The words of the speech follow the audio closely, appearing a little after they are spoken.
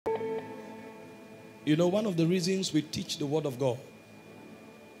You know, one of the reasons we teach the Word of God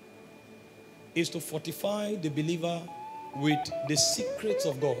is to fortify the believer with the secrets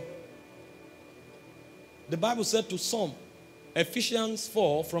of God. The Bible said to some, Ephesians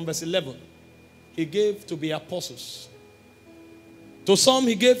 4 from verse 11, He gave to be apostles. To some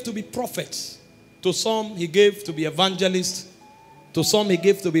He gave to be prophets. To some He gave to be evangelists. To some He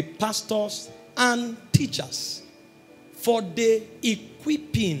gave to be pastors and teachers for the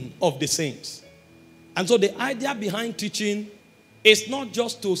equipping of the saints. And so the idea behind teaching is not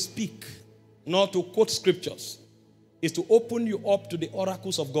just to speak, nor to quote scriptures. It's to open you up to the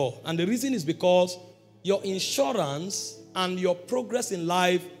oracles of God. And the reason is because your insurance and your progress in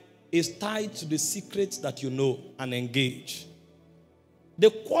life is tied to the secrets that you know and engage. The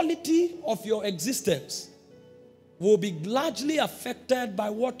quality of your existence will be largely affected by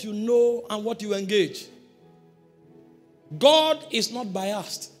what you know and what you engage. God is not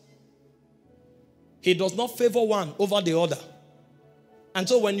biased. He does not favor one over the other. And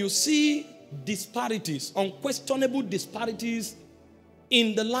so when you see disparities, unquestionable disparities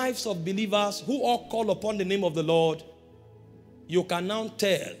in the lives of believers who all call upon the name of the Lord, you can now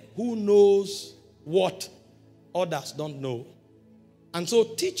tell who knows what others don't know. And so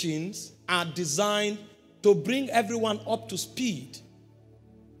teachings are designed to bring everyone up to speed,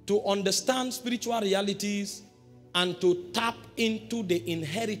 to understand spiritual realities, and to tap into the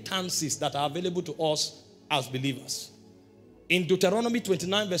inheritances that are available to us as believers. In Deuteronomy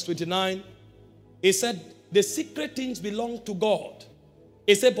 29 verse 29, it said, the secret things belong to God.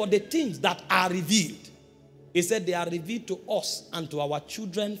 It said, but the things that are revealed, it said they are revealed to us and to our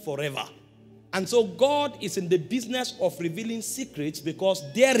children forever. And so God is in the business of revealing secrets because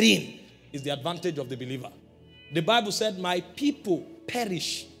therein is the advantage of the believer. The Bible said, my people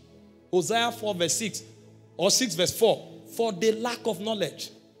perish. Hosea 4 verse 6 or 6 verse 4, for the lack of knowledge.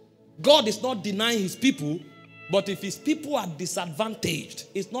 God is not denying his people, but if his people are disadvantaged,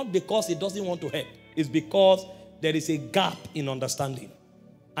 it's not because he doesn't want to help. It's because there is a gap in understanding.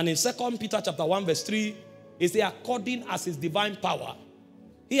 And in 2 Peter chapter 1 verse 3, it says, according as his divine power,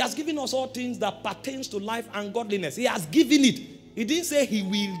 he has given us all things that pertains to life and godliness. He has given it. He didn't say he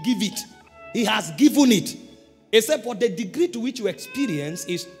will give it. He has given it. Except for the degree to which you experience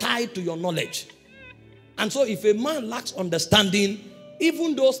is tied to your knowledge. And so if a man lacks understanding,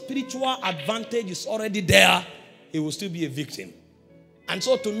 even though spiritual advantage is already there, he will still be a victim. And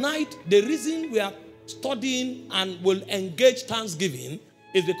so tonight, the reason we are studying and will engage thanksgiving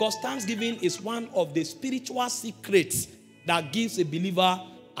is because thanksgiving is one of the spiritual secrets that gives a believer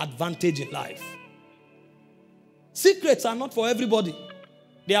advantage in life. Secrets are not for everybody.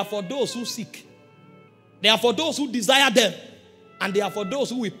 They are for those who seek. They are for those who desire them. And they are for those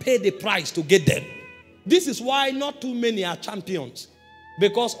who will pay the price to get them. This is why not too many are champions.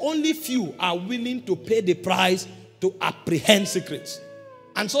 Because only few are willing to pay the price to apprehend secrets.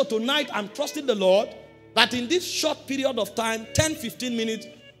 And so tonight I'm trusting the Lord that in this short period of time, 10-15 minutes,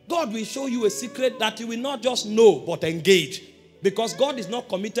 God will show you a secret that you will not just know but engage. Because God is not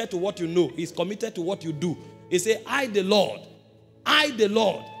committed to what you know. He's committed to what you do. He said, I the Lord,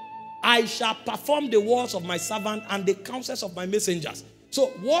 I shall perform the words of my servant and the counsels of my messengers. So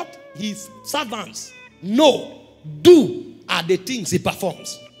what his servants know, do, are the things he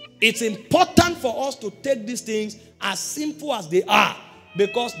performs. It's important for us to take these things as simple as they are,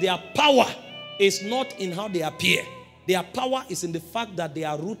 because their power is not in how they appear. Their power is in the fact that they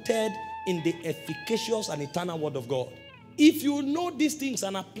are rooted in the efficacious and eternal word of God. If you know these things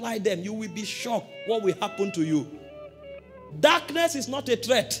and apply them, you will be shocked what will happen to you. Darkness is not a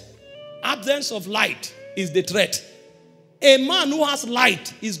threat. Absence of light is the threat. A man who has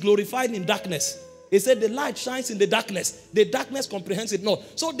light is glorified in darkness. He said the light shines in the darkness. The darkness comprehends it not.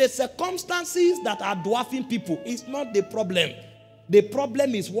 So the circumstances that are dwarfing people is not the problem. The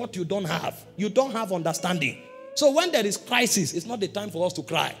problem is what you don't have. You don't have understanding. So when there is crisis, it's not the time for us to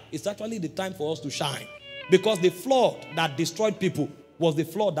cry. It's actually the time for us to shine. Because the flood that destroyed people was the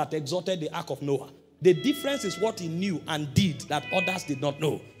flood that exalted the ark of Noah. The difference is what he knew and did that others did not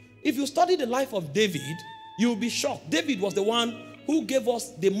know. If you study the life of David, you'll be shocked. David was the one who gave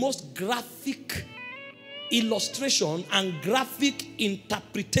us the most graphic illustration and graphic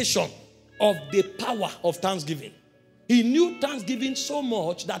interpretation of the power of thanksgiving. He knew thanksgiving so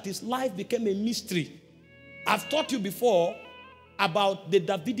much that his life became a mystery. I've taught you before about the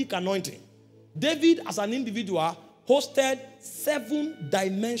Davidic anointing. David, as an individual, hosted 7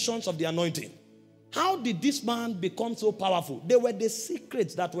 dimensions of the anointing. How did this man become so powerful? They were the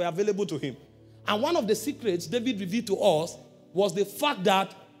secrets that were available to him. And one of the secrets David revealed to us was the fact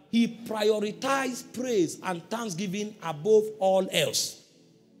that he prioritized praise and thanksgiving above all else.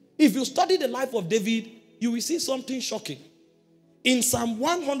 If you study the life of David, you will see something shocking. In Psalm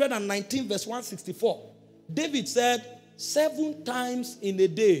 119 verse 164, David said, 7 times in a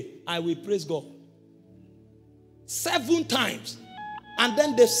day I will praise God. 7 times. And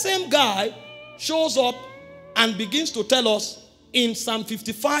then the same guy shows up and begins to tell us in Psalm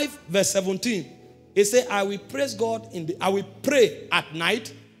 55 verse 17. He said, I will praise God I will pray at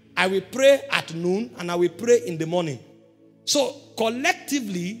night, I will pray at noon, and I will pray in the morning. So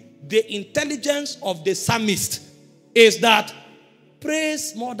collectively, the intelligence of the psalmist is that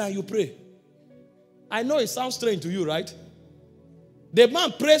praise more than you pray. I know it sounds strange to you, right? The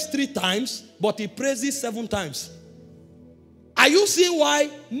man prays 3 times, but he praises 7 times. Are you seeing why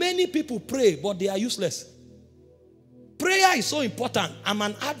many people pray, but they are useless? Prayer is so important. I'm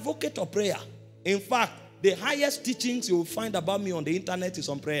an advocate of prayer. In fact, the highest teachings you will find about me on the internet is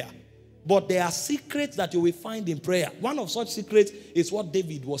on prayer. But there are secrets that you will find in prayer. One of such secrets is what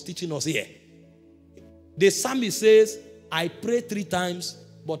David was teaching us here. The psalmist says, I pray 3 times,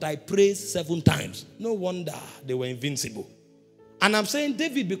 but I praise 7 times. No wonder they were invincible. And I'm saying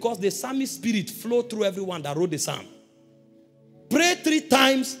David because the psalmist spirit flowed through everyone that wrote the psalm. Pray 3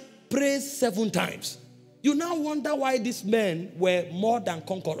 times, praise 7 times. You now wonder why these men were more than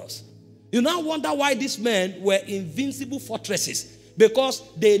conquerors. You now wonder why these men were invincible fortresses. Because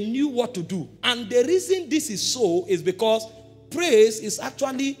they knew what to do. And the reason this is so is because praise is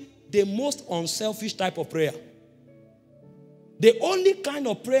actually the most unselfish type of prayer. The only kind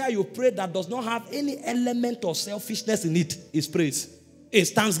of prayer you pray that does not have any element of selfishness in it is praise.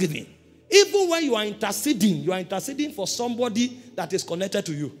 It's thanksgiving. Even when you are interceding for somebody that is connected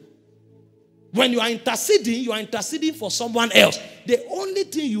to you. When you are interceding for someone else. The only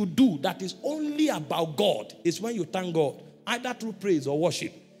thing you do that is only about God is when you thank God, either through praise or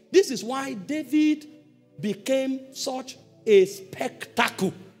worship. This is why David became such a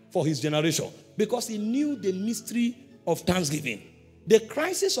spectacle for his generation, because he knew the mystery of thanksgiving. The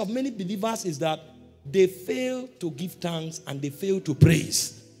crisis of many believers is that they fail to give thanks and they fail to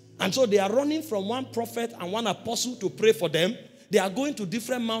praise. And so they are running from one prophet and one apostle to pray for them. They are going to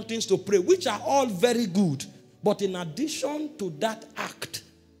different mountains to pray, which are all very good. But in addition to that act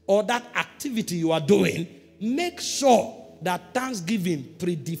or that activity you are doing, make sure that thanksgiving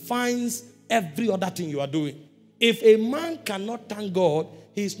predefines every other thing you are doing. If a man cannot thank God,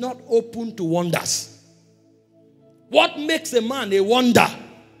 he is not open to wonders. What makes a man a wonder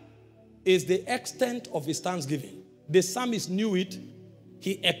is the extent of his thanksgiving. The psalmist knew it,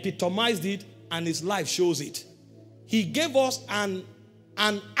 he epitomized it, and his life shows it. He gave us an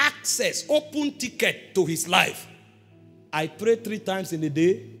access, open ticket to his life. I pray 3 times in a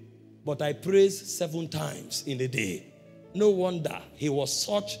day, but I praise 7 times in a day. No wonder he was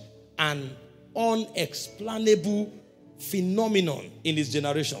such an unexplainable phenomenon in his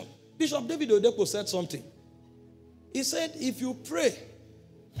generation. Bishop David Orokpo said something. He said, if you pray,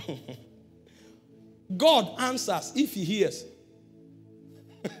 God answers if he hears.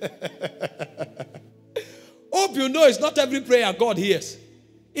 Hope you know it's not every prayer God hears.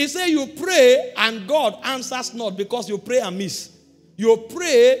 He said you pray and God answers not because you pray amiss. You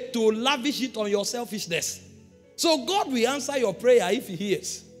pray to lavish it on your selfishness. So God will answer your prayer if he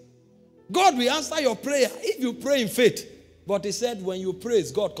hears. God will answer your prayer if you pray in faith. But he said when you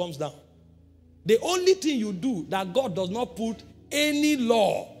praise, God comes down. The only thing you do that God does not put any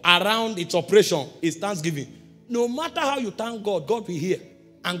law around its operation is thanksgiving. No matter how you thank God, God will hear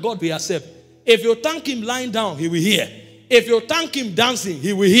and God will accept. If you thank him lying down, he will hear. If you thank him dancing,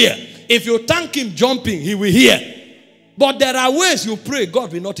 he will hear. If you thank him jumping, he will hear. But there are ways you pray,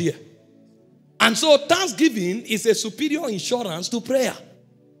 God will not hear. And so thanksgiving is a superior insurance to prayer.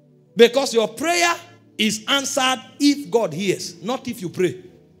 Because your prayer is answered if God hears, not if you pray.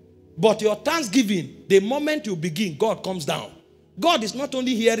 But your thanksgiving, the moment you begin, God comes down. God is not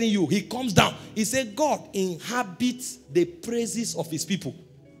only hearing you, he comes down. He said God inhabits the praises of his people.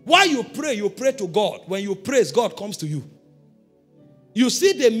 While you pray to God. When you praise, God comes to you. You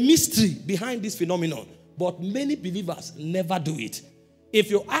see the mystery behind this phenomenon. But many believers never do it. If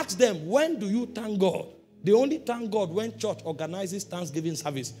you ask them, when do you thank God? They only thank God when church organizes Thanksgiving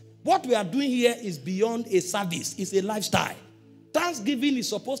service. What we are doing here is beyond a service. It's a lifestyle. Thanksgiving is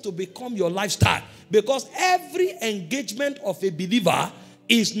supposed to become your lifestyle. Because every engagement of a believer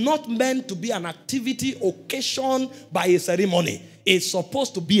is not meant to be an activity occasioned by a ceremony. It's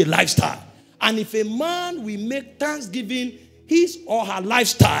supposed to be a lifestyle. And if a man will make thanksgiving his or her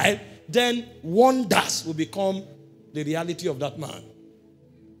lifestyle, then wonders will become the reality of that man.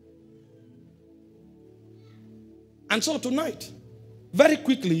 And so tonight, very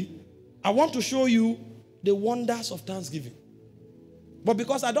quickly, I want to show you the wonders of thanksgiving. But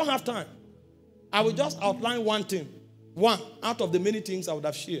because I don't have time, I will just outline one thing. One out of the many things I would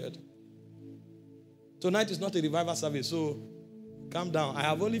have shared. Tonight is not a revival service, so calm down. I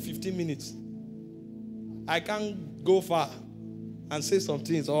have only 15 minutes. I can't go far and say some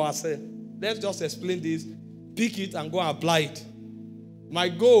things. Or I say, let's just explain this, pick it and go and apply it. My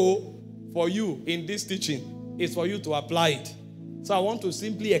goal for you in this teaching is for you to apply it. So I want to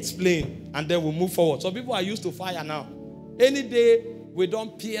simply explain and then we'll move forward. So people are used to fire now. Any day we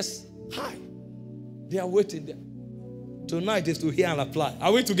don't pierce high, they are waiting there. Tonight is to hear and apply.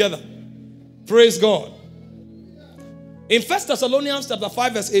 Are we together? Praise God. In 1 Thessalonians chapter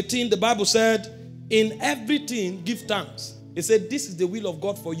 5 verse 18, the Bible said, in everything give thanks. It said, this is the will of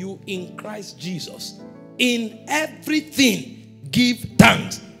God for you in Christ Jesus. In everything give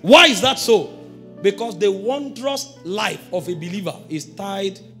thanks. Why is that so? Because the wondrous life of a believer is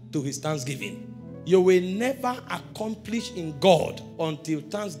tied to his thanksgiving. You will never accomplish in God until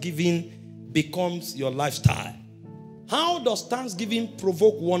thanksgiving becomes your lifestyle. How does thanksgiving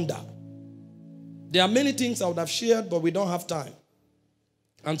provoke wonder? There are many things I would have shared, but we don't have time.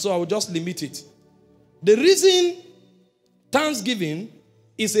 And so I will just limit it. The reason thanksgiving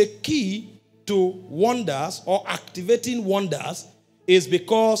is a key to wonders or activating wonders is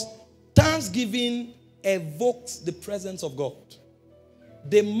because thanksgiving evokes the presence of God.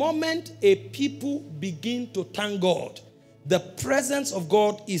 The moment a people begin to thank God, the presence of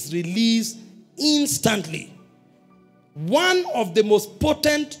God is released instantly. One of the most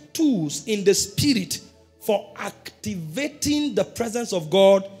potent tools in the spirit for activating the presence of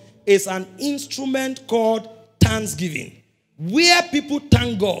God is an instrument called thanksgiving. Where people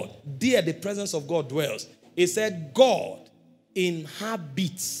thank God, there the presence of God dwells. It said, God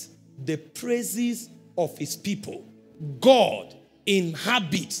inhabits the praises of his people. God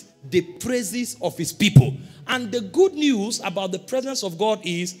inhabits the praises of his people. And the good news about the presence of God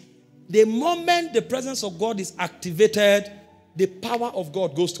is, the moment the presence of God is activated, the power of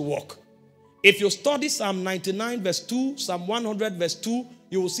God goes to work. If you study Psalm 99 verse 2, Psalm 100 verse 2,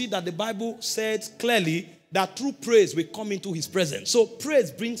 you will see that the Bible says clearly that through praise we come into his presence. So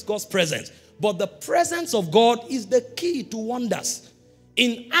praise brings God's presence. But the presence of God is the key to wonders.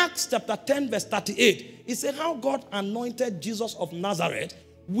 In Acts chapter 10 verse 38, it said how God anointed Jesus of Nazareth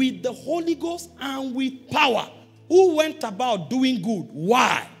with the Holy Ghost and with power, who went about doing good.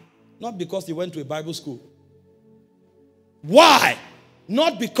 Why? Not because he went to a Bible school. Why?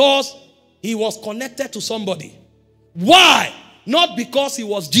 Not because he was connected to somebody. Why? Not because he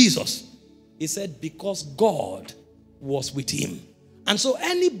was Jesus. He said because God was with him. And so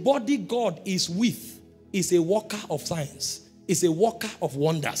anybody God is with is a worker of signs, is a worker of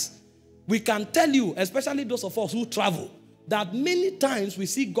wonders. We can tell you, especially those of us who travel, that many times we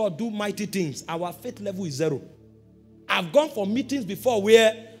see God do mighty things. Our faith level is zero. I've gone for meetings before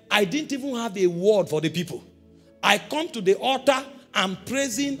where I didn't even have a word for the people. I come to the altar, I'm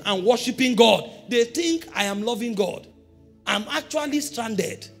praising and worshiping God. They think I am loving God. I'm actually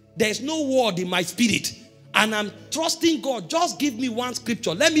stranded. There's no word in my spirit. And I'm trusting God. Just give me one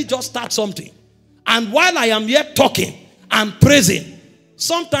scripture. Let me just start something. And while I am yet talking, I'm praising.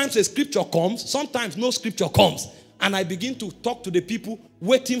 Sometimes a scripture comes. Sometimes no scripture comes. And I begin to talk to the people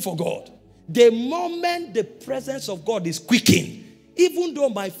waiting for God. The moment the presence of God is quickened, even though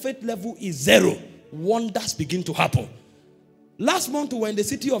my faith level is zero, wonders begin to happen. Last month we were in the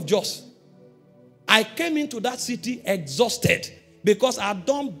city of Jos. I came into that city exhausted because I had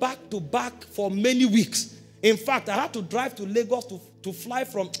done back to back for many weeks. In fact, I had to drive to Lagos to fly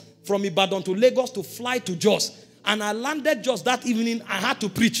from Ibadan to Lagos to fly to Jos. And I landed Jos that evening. I had to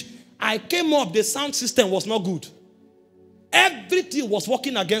preach. I came up, the sound system was not good. Everything was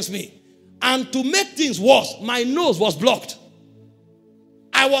working against me. And to make things worse, my nose was blocked.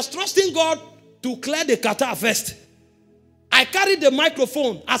 I was trusting God to clear the catarrh first. I carried the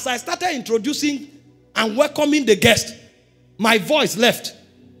microphone. As I started introducing and welcoming the guest, my voice left.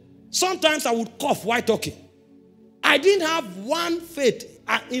 Sometimes I would cough while talking. I didn't have one faith.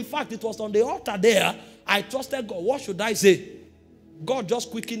 In fact, it was on the altar there. I trusted God. What should I say? God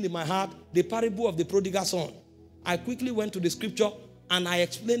just quickened in my heart the parable of the prodigal son. I quickly went to the scripture and I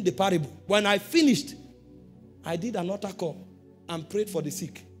explained the parable. When I finished, I did an altar call and prayed for the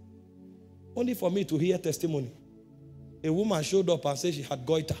sick. Only for me to hear testimony. A woman showed up and said she had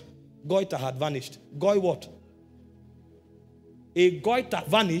goiter. Goiter had vanished. Goy what? A goiter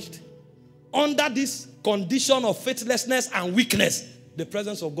vanished. Under this condition of faithlessness and weakness, the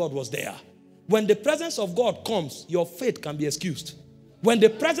presence of God was there. When the presence of God comes, your faith can be excused. When the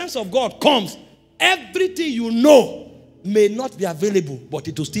presence of God comes, everything you know may not be available, but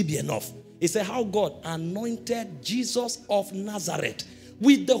it will still be enough. He said how God anointed Jesus of Nazareth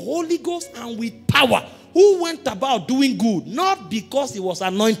with the Holy Ghost and with power, who went about doing good, not because he was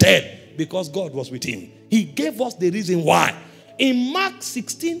anointed, because God was with him. He gave us the reason why. In Mark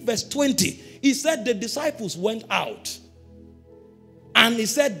 16 verse 20, he said the disciples went out. And he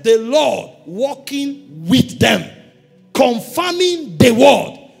said the Lord walking with them, confirming the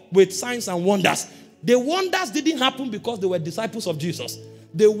word with signs and wonders. The wonders didn't happen because they were disciples of Jesus.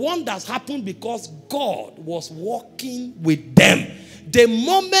 The wonders happened because God was walking with them. The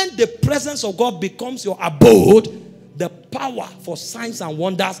moment the presence of God becomes your abode, the power for signs and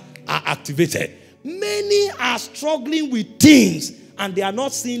wonders are activated. Many are struggling with things and they are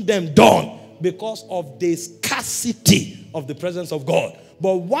not seeing them done because of the scarcity of the presence of God.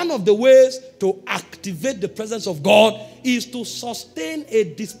 But one of the ways to activate the presence of God is to sustain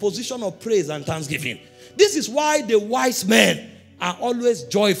a disposition of praise and thanksgiving. This is why the wise men are always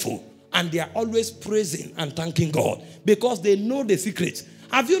joyful and they are always praising and thanking God, because they know the secret.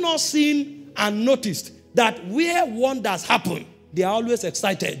 Have you not seen and noticed that where wonders happen, they are always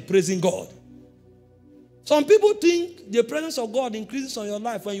excited, praising God? Some people think the presence of God increases on your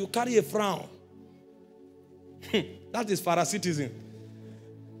life when you carry a frown. That is parasitism.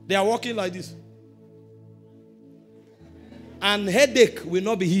 They are walking like this. And headache will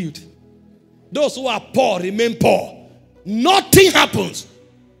not be healed. Those who are poor remain poor. Nothing happens.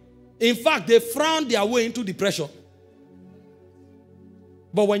 In fact, they frown their way into depression.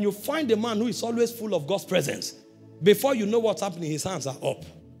 But when you find a man who is always full of God's presence, before you know what's happening, his hands are up.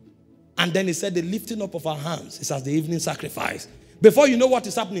 And then he said, the lifting up of our hands is as the evening sacrifice. Before you know what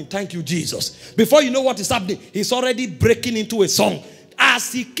is happening, thank you, Jesus. Before you know what is happening, he's already breaking into a song.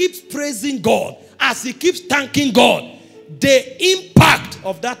 As he keeps praising God, as he keeps thanking God, the impact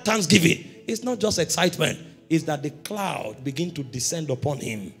of that thanksgiving is not just excitement, it's that the cloud begin to descend upon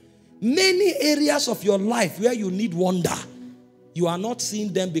him. Many areas of your life where you need wonder, you are not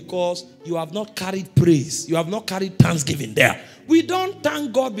seeing them because you have not carried praise. You have not carried thanksgiving there. We don't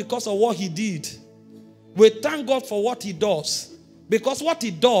thank God because of what he did. We thank God for what he does. Because what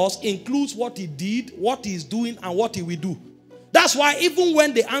he does includes what he did, what he is doing, and what he will do. That's why even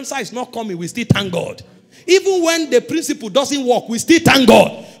when the answer is not coming, we still thank God. Even when the principle doesn't work, we still thank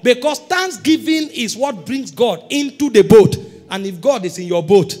God. Because thanksgiving is what brings God into the boat. And if God is in your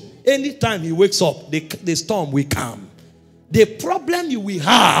boat, anytime he wakes up, the storm will calm. The problem you will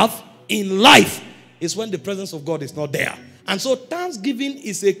have in life is when the presence of God is not there. And so thanksgiving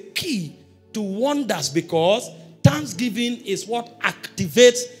is a key to wonders, because thanksgiving is what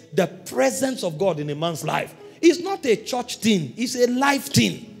activates the presence of God in a man's life. It's not a church thing. It's a life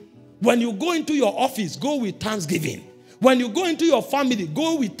thing. When you go into your office, go with thanksgiving. When you go into your family,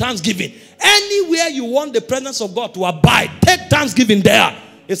 go with thanksgiving. Anywhere you want the presence of God to abide, take thanksgiving there.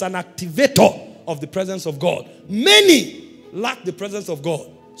 It's an activator of the presence of God. Many lack the presence of God.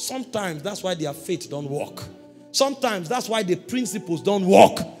 Sometimes that's why their faith don't work. Sometimes that's why the principles don't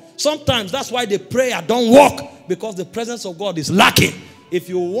work. Sometimes that's why the prayer don't work, because the presence of God is lacking. If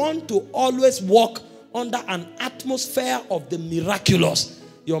you want to always walk under an atmosphere of the miraculous,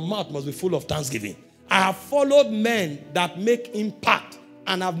 your mouth must be full of thanksgiving. I have followed men that make impact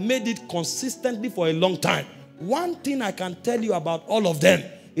and have made it consistently for a long time. One thing I can tell you about all of them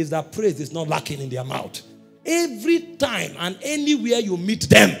is that praise is not lacking in their mouth. Every time and anywhere you meet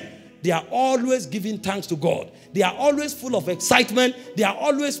them, they are always giving thanks to God. They are always full of excitement. They are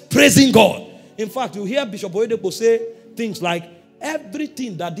always praising God. In fact, you hear Bishop Orokpo say things like,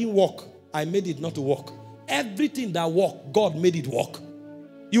 everything that didn't work, I made it not to work. Everything that worked, God made it work.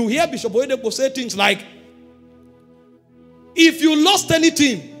 You hear Bishop Orokpo say things like, if you lost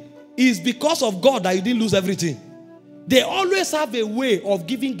anything, it's because of God that you didn't lose everything. They always have a way of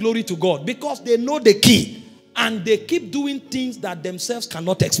giving glory to God because they know the key. And they keep doing things that themselves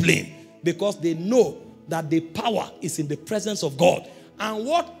cannot explain, because they know that the power is in the presence of God. And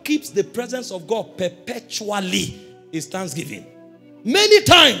what keeps the presence of God perpetually is thanksgiving. Many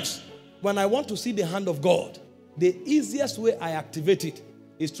times, when I want to see the hand of God, the easiest way I activate it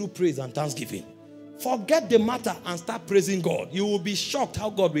is through praise and thanksgiving. Forget the matter and start praising God. You will be shocked how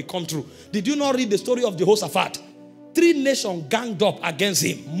God will come through. Did you not read the story of Jehoshaphat? 3 nations ganged up against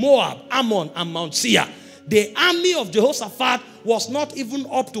him: Moab, Ammon, and Mount Seir. The army of Jehoshaphat was not even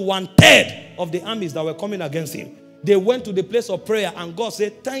up to 1/3 of the armies that were coming against him. They went to the place of prayer and God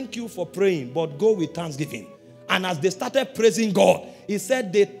said, thank you for praying, but go with thanksgiving. And as they started praising God, he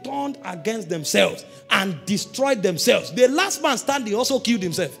said they turned against themselves and destroyed themselves. The last man standing also killed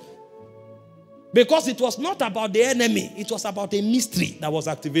himself. Because it was not about the enemy, it was about a mystery that was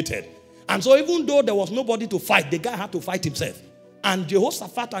activated. And so even though there was nobody to fight, the guy had to fight himself. And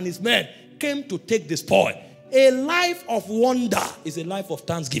Jehoshaphat and his men came to take the spoil. A life of wonder is a life of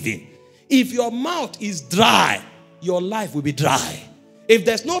thanksgiving. If your mouth is dry, your life will be dry. If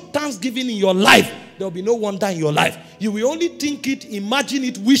there's no thanksgiving in your life, there will be no wonder in your life. You will only think it, imagine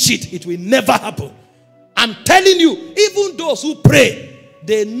it, wish it. It will never happen. I'm telling you, even those who pray,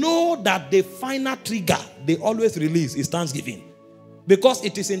 they know that the final trigger they always release is thanksgiving. Because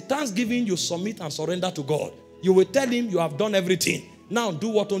it is in thanksgiving you submit and surrender to God. You will tell him you have done everything. Now do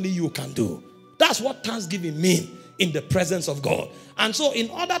what only you can do. That's what thanksgiving means in the presence of God. And so in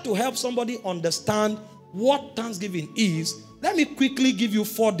order to help somebody understand what thanksgiving is, let me quickly give you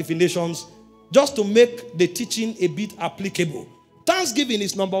 4 definitions just to make the teaching a bit applicable. Thanksgiving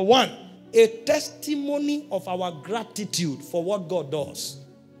is, number 1, a testimony of our gratitude for what God does.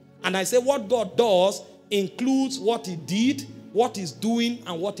 And I say what God does includes what he did, what he's doing,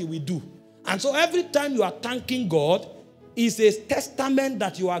 and what he will do. And so every time you are thanking God, is a testament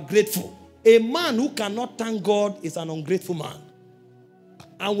that you are grateful. A man who cannot thank God is an ungrateful man.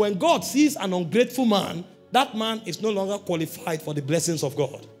 And when God sees an ungrateful man, that man is no longer qualified for the blessings of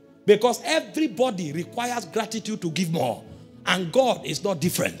God. Because everybody requires gratitude to give more. And God is not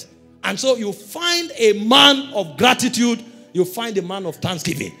different. And so you find a man of gratitude, you find a man of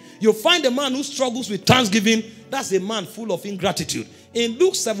thanksgiving. You find a man who struggles with thanksgiving, that's a man full of ingratitude. In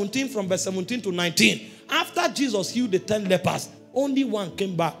Luke 17 from verse 17 to 19, after Jesus healed the 10 lepers, only one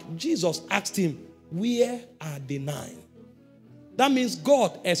came back. Jesus asked him, where are the 9? That means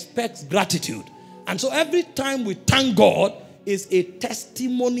God expects gratitude. And so every time we thank God is a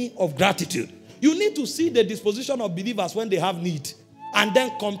testimony of gratitude. You need to see the disposition of believers when they have need, and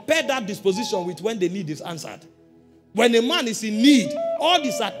then compare that disposition with when the need is answered. When a man is in need, all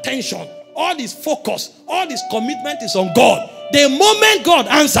his attention, all his focus, all his commitment is on God. The moment God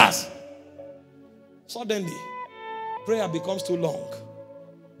answers, suddenly prayer becomes too long.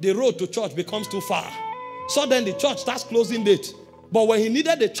 The road to church becomes too far. Suddenly church starts closing late. But when he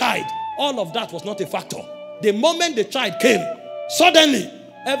needed a child, all of that was not a factor. The moment the child came, suddenly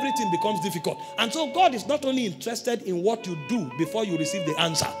everything becomes difficult. And so God is not only interested in what you do before you receive the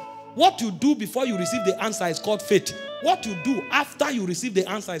answer. What you do before you receive the answer is called faith. What you do after you receive the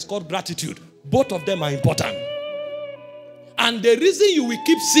answer is called gratitude. Both of them are important. And the reason you will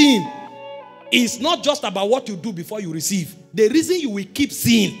keep seeing is not just about what you do before you receive. The reason you will keep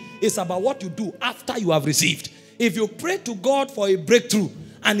seeing is about what you do after you have received. If you pray to God for a breakthrough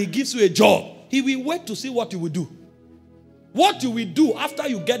and he gives you a job, he will wait to see what you will do. What you will do after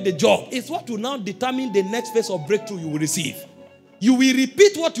you get the job is what will now determine the next phase of breakthrough you will receive. You will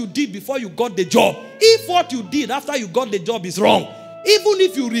repeat what you did before you got the job. If what you did after you got the job is wrong, even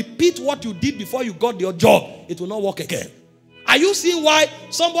if you repeat what you did before you got your job, it will not work again. Are you seeing why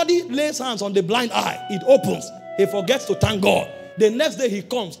somebody lays hands on the blind eye, it opens, he forgets to thank God. The next day he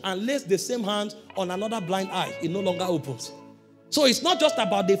comes and lays the same hands on another blind eye, it no longer opens. So it's not just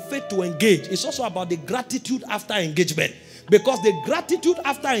about the faith to engage, it's also about the gratitude after engagement. Because the gratitude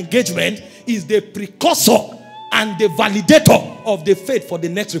after engagement is the precursor and the validator of the faith for the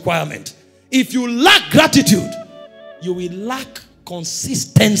next requirement. If you lack gratitude, you will lack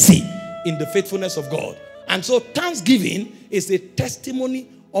consistency in the faithfulness of God. And so thanksgiving is a testimony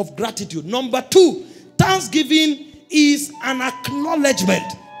of gratitude. Number 2, thanksgiving is an acknowledgement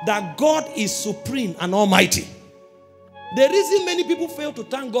that God is supreme and almighty. The reason many people fail to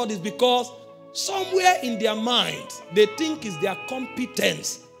thank God is because somewhere in their minds, they think it's their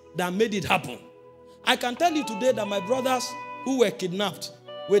competence that made it happen. I can tell you today that my brothers who were kidnapped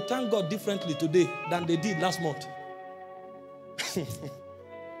will thank God differently today than they did last month.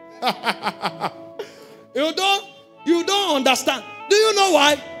 You don't understand. Do you know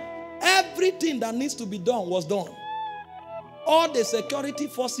why? Everything that needs to be done was done. All the security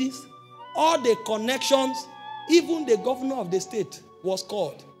forces, all the connections, even the governor of the state was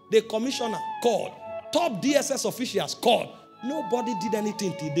called. The commissioner called. Top DSS officials called. Nobody did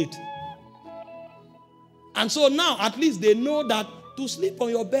anything till date. And so now at least they know that to sleep on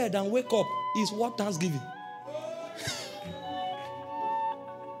your bed and wake up is what thanksgiving.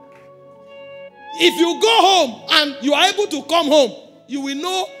 If you go home and you are able to come home, you will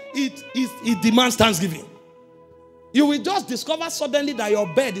know it demands thanksgiving. You will just discover suddenly that your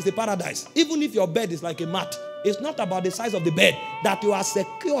bed is a paradise. Even if your bed is like a mat. It's not about the size of the bed. That you are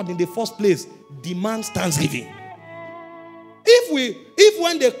secured in the first place demands thanksgiving. If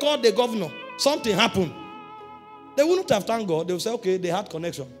when they called the governor, something happened, they wouldn't have thanked God. They would say, okay, they had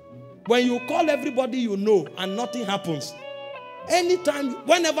connection. When you call everybody you know and nothing happens, anytime,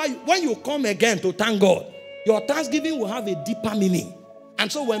 when you come again to thank God, your thanksgiving will have a deeper meaning.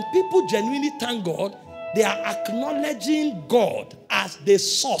 And so when people genuinely thank God, they are acknowledging God as the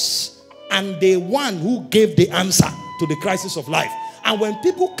source and the one who gave the answer to the crisis of life. And when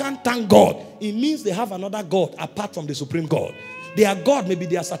people can't thank God, it means they have another God apart from the supreme God. Their God may be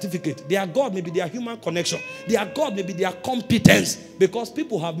their certificate. Their God may be their human connection. Their God may be their competence, because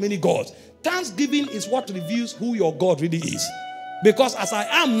people have many gods. Thanksgiving is what reveals who your God really is. Because as I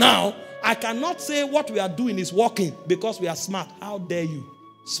am now, I cannot say what we are doing is working because we are smart. How dare you?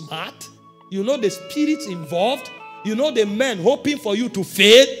 Smart? You know the spirits involved. You know the men hoping for you to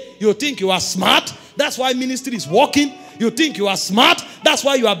fail. You think you are smart. That's why ministry is working. You think you are smart. That's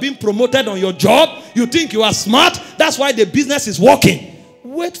why you are being promoted on your job. You think you are smart. That's why the business is working.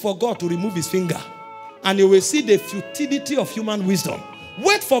 Wait for God to remove his finger, and you will see the futility of human wisdom.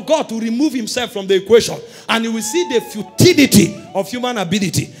 Wait for God to remove himself from the equation, and you will see the futility of human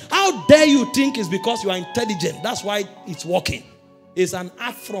ability. How dare you think it's because you are intelligent? That's why it's working. It's an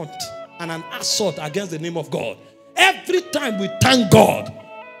affront and an assault against the name of God. Every time we thank God,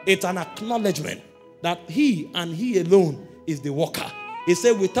 it's an acknowledgement that he and he alone is the worker. He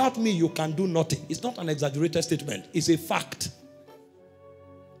said, without me, you can do nothing. It's not an exaggerated statement. It's a fact.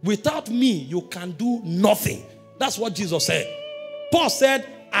 Without me, you can do nothing. That's what Jesus said. Paul said,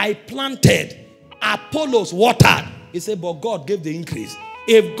 I planted, Apollos watered. He said, but God gave the increase.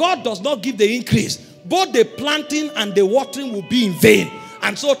 If God does not give the increase, both the planting and the watering will be in vain.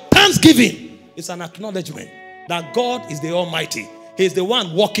 And so thanksgiving is an acknowledgement that God is the Almighty. He's the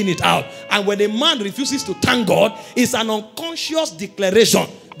one working it out. And when a man refuses to thank God, it's an unconscious declaration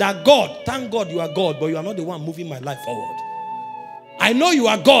that God, thank God you are God, but you are not the one moving my life forward. I know you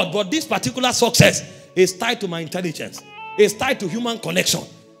are God, but this particular success is tied to my intelligence. It's tied to human connection.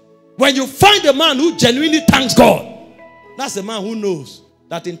 When you find a man who genuinely thanks God, that's the man who knows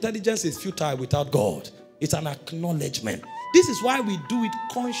that intelligence is futile without God. It's an acknowledgement. This is why we do it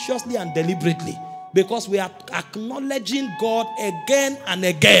consciously and deliberately. Because we are acknowledging God again and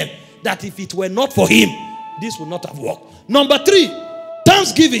again that if it were not for him, this would not have worked. Number 3,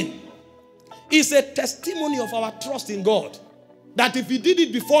 thanksgiving is a testimony of our trust in God. That if he did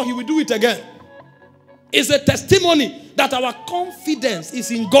it before, he will do it again. It's a testimony that our confidence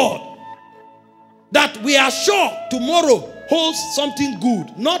is in God. That we are sure tomorrow holds something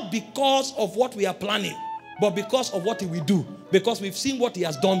good. Not because of what we are planning, but because of what he will do. Because we've seen what he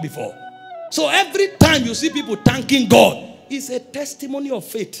has done before. So every time you see people thanking God, it's a testimony of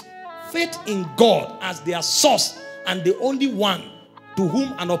faith. Faith in God as their source and the only one to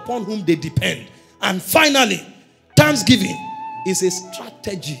whom and upon whom they depend. And finally, thanksgiving is a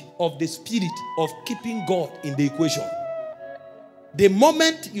strategy of the spirit of keeping God in the equation. The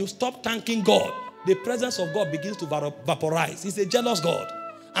moment you stop thanking God, the presence of God begins to vaporize. He's a jealous God.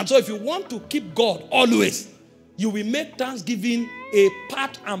 And so if you want to keep God always, you will make thanksgiving a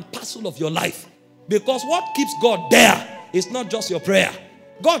part and parcel of your life. Because what keeps God there is not just your prayer.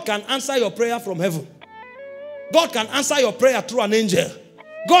 God can answer your prayer from heaven. God can answer your prayer through an angel.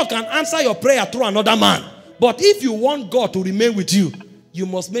 God can answer your prayer through another man. But if you want God to remain with you, you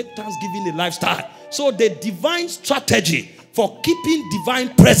must make thanksgiving a lifestyle. So the divine strategy for keeping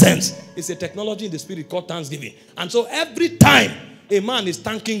divine presence is a technology in the spirit called thanksgiving. And so every time a man is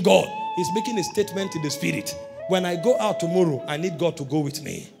thanking God, he's making a statement in the spirit. When I go out tomorrow, I need God to go with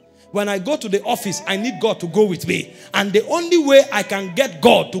me. When I go to the office, I need God to go with me. And the only way I can get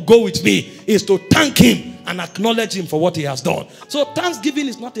God to go with me is to thank him and acknowledge him for what he has done. So thanksgiving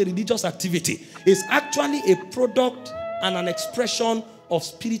is not a religious activity. It's actually a product and an expression of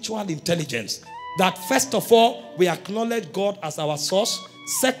spiritual intelligence. That first of all, we acknowledge God as our source.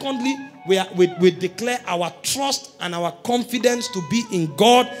 Secondly, we declare our trust and our confidence to be in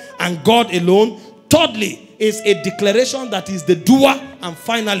God and God alone. Thirdly, is a declaration that is the doer. And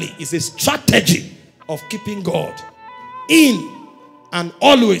finally, is a strategy of keeping God in and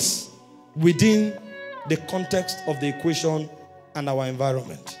always within the context of the equation and our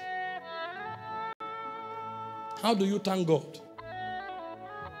environment. How do you thank God?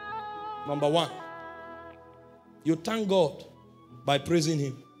 Number 1, you thank God by praising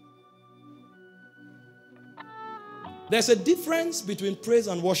him. There's a difference between praise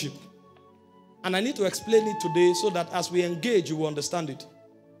and worship. And I need to explain it today so that as we engage, you will understand it.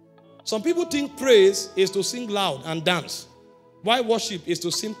 Some people think praise is to sing loud and dance, while worship is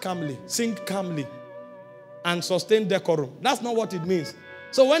to sing calmly, and sustain decorum. That's not what it means.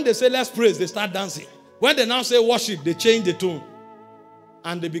 So when they say let's praise, they start dancing. When they now say worship, they change the tone.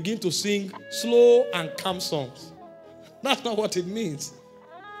 And they begin to sing slow and calm songs. That's not what it means.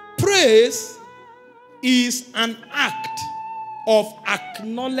 Praise is an act of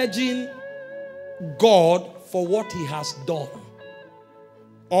acknowledging God for what he has done,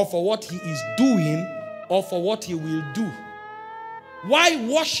 or for what he is doing, or for what he will do. Why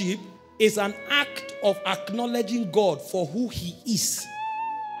worship is an act of acknowledging God for who he is.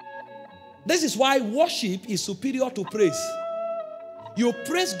 This is why worship is superior to praise. You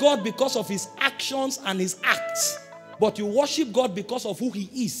praise God because of his actions and his acts, but you worship God because of who he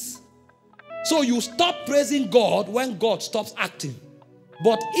is. So you stop praising God when God stops acting.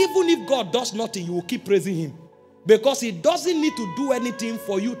 But even if God does nothing, you will keep praising him, because he doesn't need to do anything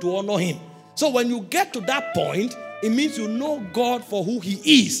for you to honor him. So when you get to that point, it means you know God for who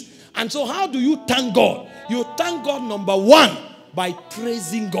he is. And so how do you thank God? You thank God, number one, by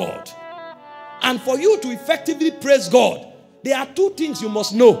praising God. And for you to effectively praise God, there are two things you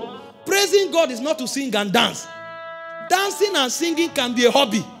must know. Praising God is not to sing and dance. Dancing and singing can be a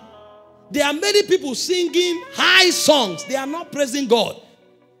hobby. There are many people singing high songs. They are not praising God.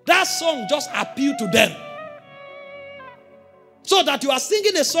 That song just appeals to them. So that you are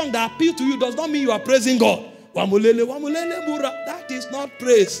singing a song that appeals to you does not mean you are praising God. Wamulele, wamulele, mura. That is not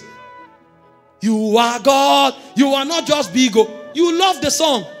praise. You are God. You are not just bigo. You love the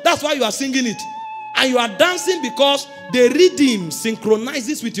song. That's why you are singing it. And you are dancing because the rhythm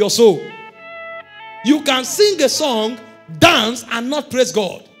synchronizes with your soul. You can sing a song, dance, and not praise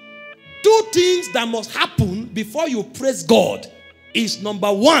God. Two things that must happen before you praise God is,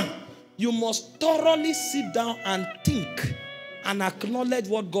 number one, you must thoroughly sit down and think and acknowledge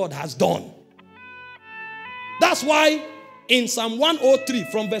what God has done. That's why in Psalm 103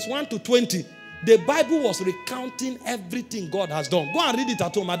 from verse 1 to 20, the Bible was recounting everything God has done. Go and read it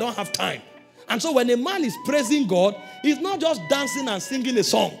at home. I don't have time. And so when a man is praising God, he's not just dancing and singing a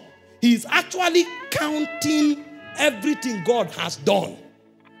song. He's actually counting everything God has done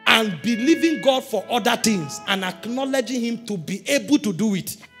and believing God for other things and acknowledging him to be able to do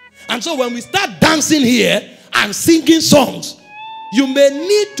it. And so when we start dancing here and singing songs, you may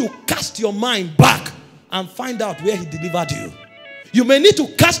need to cast your mind back and find out where he delivered you. You may need to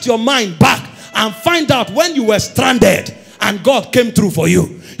cast your mind back and find out when you were stranded and God came through for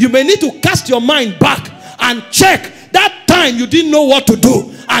you. You may need to cast your mind back and check that time you didn't know what to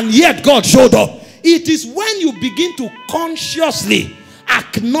do and yet God showed up. It is when you begin to consciously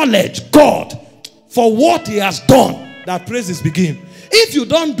acknowledge God for what he has done that praises begin. If you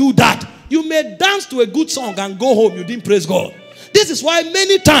don't do that, you may dance to a good song and go home, you didn't praise God. This is why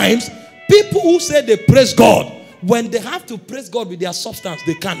many times people who say they praise God, when they have to praise God with their substance,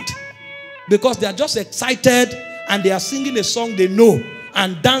 they can't. Because they are just excited and they are singing a song they know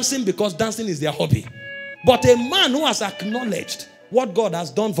and dancing because dancing is their hobby. But a man who has acknowledged what God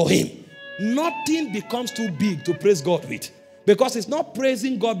has done for him, nothing becomes too big to praise God with. Because he's not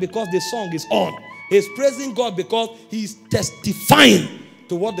praising God because the song is on. He's praising God because he's testifying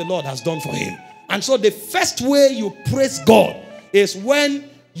to what the Lord has done for him. And so the first way you praise God is when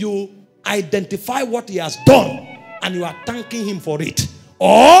you identify what he has done and you are thanking him for it.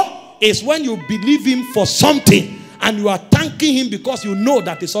 Or it's when you believe him for something and you are thanking him because you know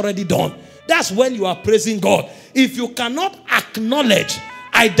that it's already done. That's when you are praising God. If you cannot acknowledge,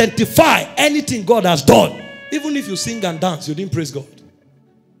 identify anything God has done, even if you sing and dance, you didn't praise God.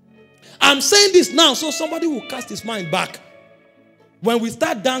 I'm saying this now so somebody will cast his mind back. When we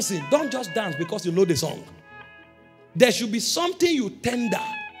start dancing, don't just dance because you know the song. There should be something you tender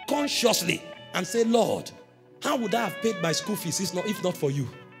consciously and say, Lord, how would I have paid my school fees if not for you?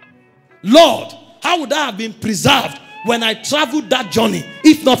 Lord, how would I have been preserved when I traveled that journey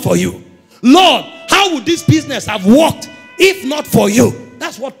if not for you? Lord, how would this business have worked if not for you?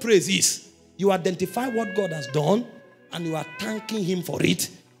 That's what praise is. You identify what God has done and you are thanking him for it.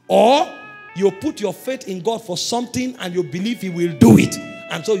 Or you put your faith in God for something and you believe he will do it.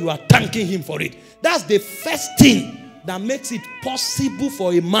 And so you are thanking him for it. That's the first thing that makes it possible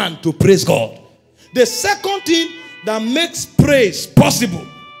for a man to praise God. The second thing that makes praise possible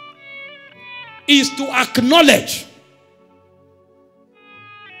is to acknowledge.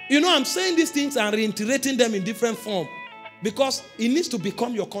 You know, I'm saying these things and reiterating them in different form because it needs to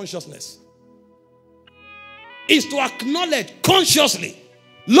become your consciousness. Is to acknowledge consciously,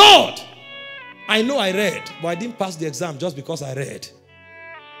 Lord, I know I read, but I didn't pass the exam just because I read.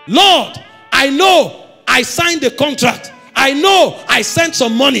 Lord, I know I signed the contract. I know I sent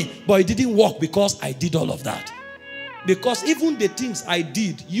some money, but it didn't work because I did all of that. Because even the things I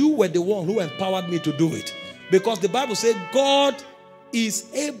did, you were the one who empowered me to do it. Because the Bible said God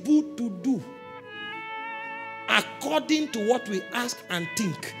is able to do according to what we ask and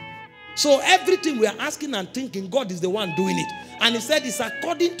think. So everything we are asking and thinking, God is the one doing it. And he said it's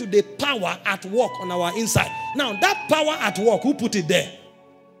according to the power at work on our inside. Now that power at work, who put it there?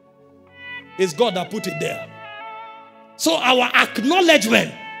 It's God that put it there. So our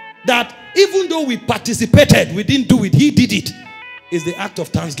acknowledgement that even though we participated, we didn't do it, he did it, is the act of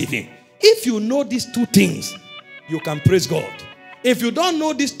thanksgiving. If you know these two things, you can praise God. If you don't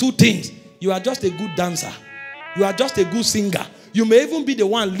know these two things, you are just a good dancer. You are just a good singer. You may even be the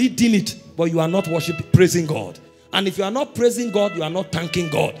one leading it, but you are not worshiping, praising God. And if you are not praising God, you are not thanking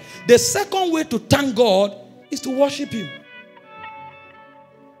God. The second way to thank God is to worship Him.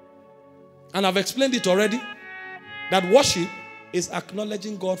 And I've explained it already, that worship is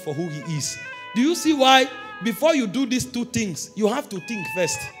acknowledging God for who He is. Do you see why before you do these two things, you have to think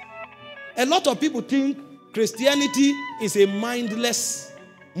first? A lot of people think Christianity is a mindless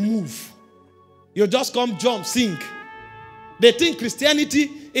move. You just come, jump, sing. They think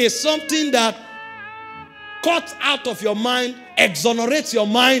Christianity is something that cuts out of your mind, exonerates your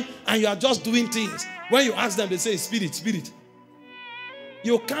mind, and you are just doing things. When you ask them, they say, spirit, spirit.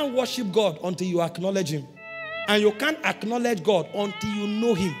 You can't worship God until you acknowledge Him. And you can't acknowledge God until you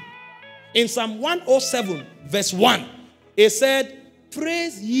know Him. In Psalm 107, verse 1, it said,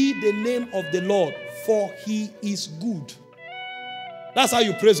 praise ye the name of the Lord, for He is good. That's how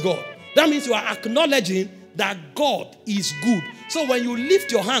you praise God. That means you are acknowledging that God is good. So when you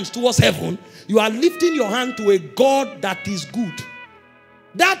lift your hands towards heaven, you are lifting your hand to a God that is good.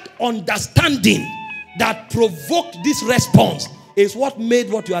 That understanding that provoked this response is what made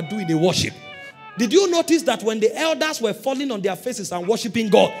what you are doing a worship. Did you notice that when the elders were falling on their faces and worshiping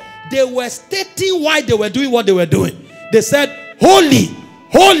God, they were stating why they were doing what they were doing? They said, holy,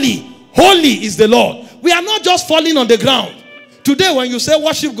 holy, holy is the Lord. We are not just falling on the ground. Today when you say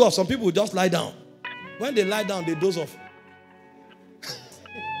worship God, some people will just lie down. When they lie down, they doze off.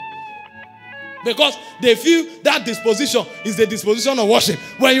 Because they feel that disposition is the disposition of worship.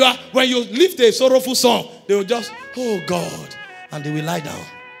 When you lift a sorrowful song, they will just, oh God, and they will lie down.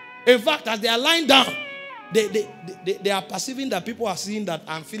 In fact, as they are lying down, they are perceiving that people are seeing that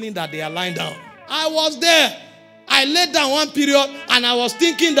and feeling that they are lying down. I was there. I laid down one period and I was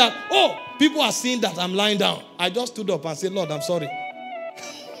thinking that, oh, people are seeing that I'm lying down. I just stood up and said, Lord, I'm sorry.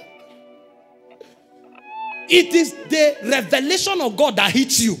 It is the revelation of God that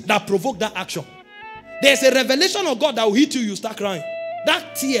hits you that provoked that action. There's a revelation of God that will hit you, you start crying.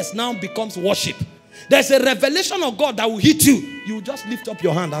 That tears now becomes worship. There's a revelation of God that will hit you, you just lift up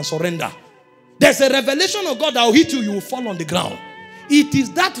your hand and surrender. There's a revelation of God that will hit you, you will fall on the ground. It is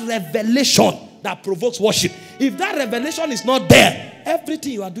that revelation that provokes worship. If that revelation is not there,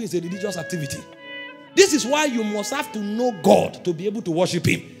 everything you are doing is a religious activity. This is why you must have to know God to be able to worship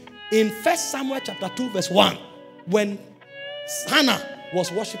Him. In 1 Samuel chapter 2 verse 1, when Hannah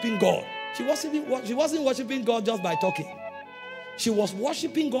was worshiping God, she wasn't worshiping God just by talking. She was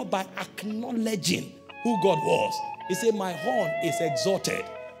worshiping God by acknowledging who God was. He said, my horn is exalted.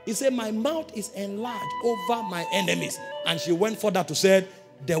 He said, my mouth is enlarged over my enemies. And she went further to say,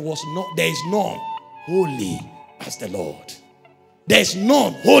 there is none holy as the Lord. There is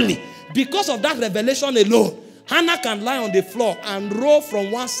none holy. Because of that revelation alone, Hannah can lie on the floor and roll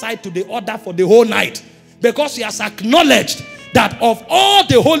from one side to the other for the whole night. Because she has acknowledged that of all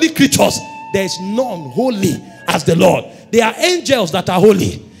the holy creatures, there is none holy as the Lord. There are angels that are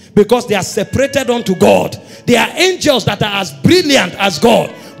holy because they are separated unto God. There are angels that are as brilliant as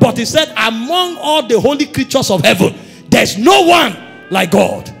God. But he said, among all the holy creatures of heaven, there is no one like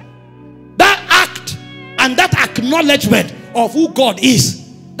God. That act and that acknowledgement of who God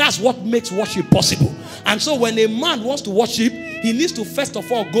is, that's what makes worship possible. And so when a man wants to worship, he needs to first of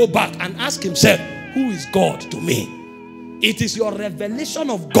all go back and ask himself, who is God to me? It is your revelation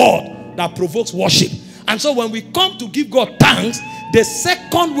of God that provokes worship. And so when we come to give God thanks, the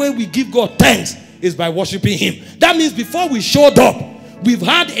second way we give God thanks is by worshiping Him. That means before we showed up, we've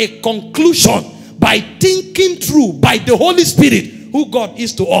had a conclusion by thinking through, by the Holy Spirit, who God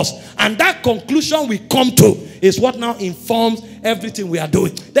is to us. And that conclusion we come to is what now informs everything we are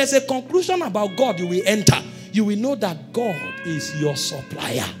doing. There's a conclusion about God you will enter. You will know that God is your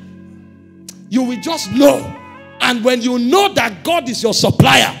supplier. You will just know. And when you know that God is your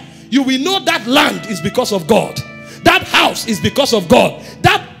supplier, you will know that land is because of God. That house is because of God.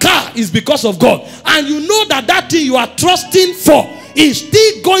 That car is because of God. And you know that that thing you are trusting for is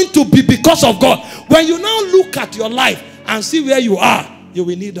still going to be because of God. When you now look at your life and see where you are, you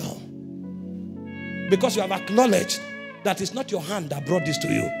will kneel down. Because you have acknowledged that it's not your hand that brought this to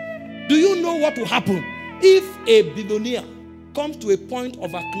you. Do you know what will happen if a billionaire comes to a point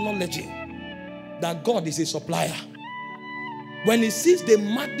of acknowledging that God is a supplier? When he sees the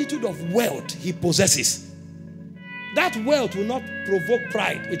magnitude of wealth he possesses, that wealth will not provoke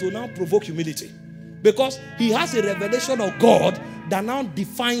pride. It will now provoke humility. Because he has a revelation of God that now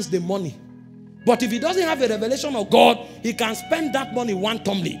defines the money. But if he doesn't have a revelation of God, he can spend that money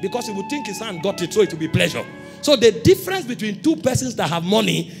wantonly because he will think his hand got it, so it will be pleasure. So the difference between two persons that have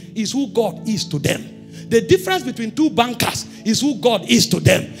money is who God is to them. The difference between two bankers is who God is to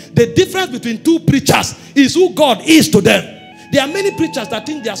them. The difference between two preachers is who God is to them. There are many preachers that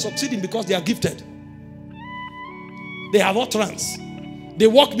think they are succeeding because they are gifted. They have utterance. They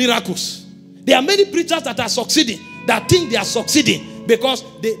work miracles. There are many preachers that are succeeding, that think they are succeeding because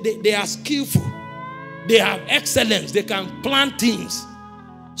they are skillful. They have excellence. They can plan things.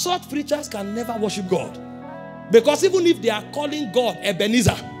 Such preachers can never worship God. Because even if they are calling God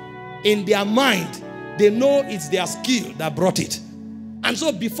Ebenezer, in their mind, they know it's their skill that brought it. And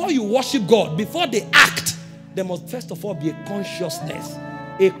so before you worship God, before they act, there must first of all be a consciousness.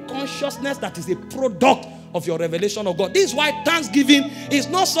 A consciousness that is a product of your revelation of God. This is why thanksgiving is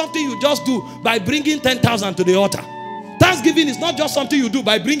not something you just do by bringing 10,000 to the altar. Thanksgiving is not just something you do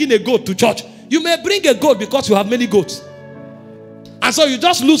by bringing a goat to church. You may bring a goat because you have many goats. And so you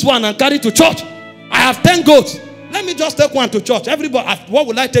just lose one and carry to church. I have 10 goats. Let me just take one to church. Everybody, what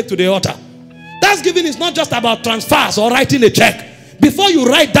will I take to the altar? Thanksgiving is not just about transfers or writing a check. Before you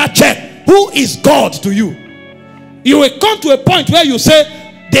write that check, who is God to you? You will come to a point where you say,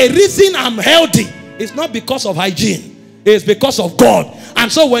 the reason I'm healthy is not because of hygiene. It's because of God.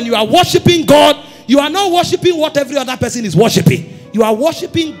 And so when you are worshiping God, you are not worshiping what every other person is worshiping. You are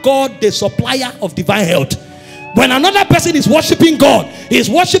worshiping God, the supplier of divine health. When another person is worshiping God, he is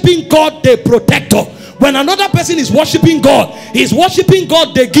worshiping God, the protector. When another person is worshiping God, he is worshiping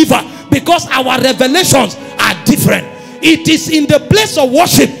God, the giver. Because our revelations are different. It is in the place of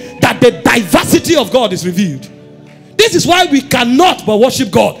worship that the diversity of God is revealed. This is why we cannot but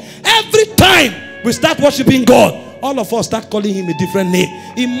worship God. Every time we start worshiping God, all of us start calling him a different name.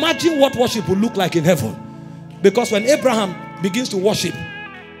 Imagine what worship will look like in heaven. Because when Abraham begins to worship,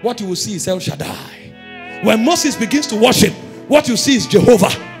 what you will see is El Shaddai. When Moses begins to worship, what you see is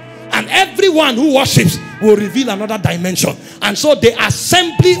Jehovah. And everyone who worships will reveal another dimension. And so the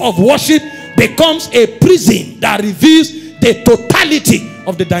assembly of worship becomes a prison that reveals the totality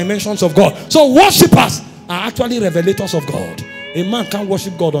of the dimensions of God. So worshippers are actually revelators of God. A man can't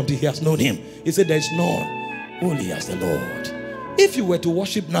worship God until he has known him. He said there is none holy as the Lord. If you were to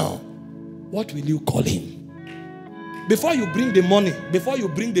worship now, what will you call him? Before you bring the money, before you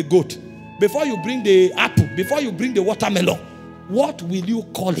bring the goat, before you bring the apple, before you bring the watermelon, what will you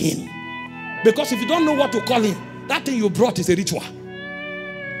call him? Because if you don't know what to call him, that thing you brought is a ritual.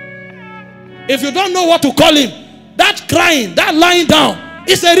 If you don't know what to call him, that crying, that lying down,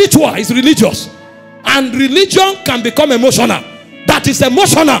 is a ritual, it's religious. And religion can become emotional. That is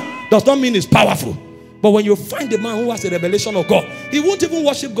emotional does not mean it's powerful. But when you find a man who has a revelation of God, he won't even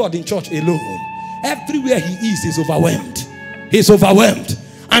worship God in church alone. Everywhere he is, he's overwhelmed. He's overwhelmed.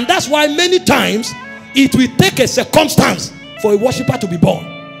 And that's why many times it will take a circumstance for a worshiper to be born.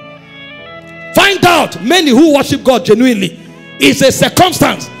 Find out many who worship God genuinely. It's a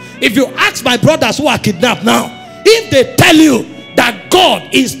circumstance. If you ask my brothers who are kidnapped now, if they tell you that God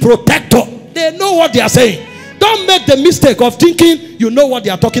is protector, they know what they are saying. Don't make the mistake of thinking you know what they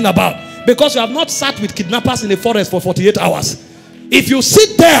are talking about, because you have not sat with kidnappers in a forest for 48 hours. If you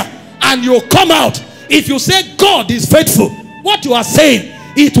sit there and you come out, if you say God is faithful, what you are saying,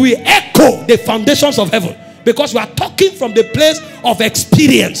 it will echo the foundations of heaven, because you are talking from the place of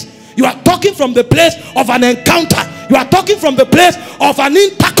experience. You are talking from the place of an encounter. You are talking from the place of an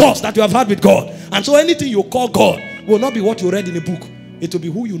intercourse that you have had with God. And so anything you call God will not be what you read in a book. It will be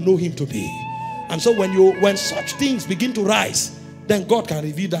who you know him to be. And so when such things begin to rise, then God can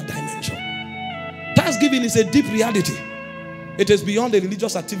reveal that dimension. Thanksgiving is a deep reality. It is beyond a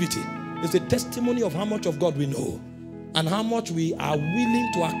religious activity. It's a testimony of how much of God we know and how much we are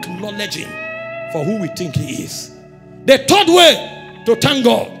willing to acknowledge him for who we think he is. The third way to thank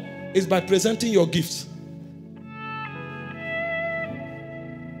God is by presenting your gifts.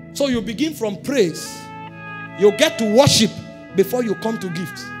 So you begin from praise. You get to worship before you come to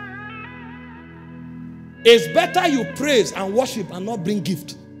gifts. It's better you praise and worship and not bring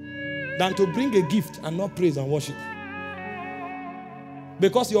gift than to bring a gift and not praise and worship.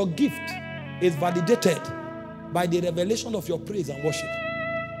 Because your gift is validated by the revelation of your praise and worship.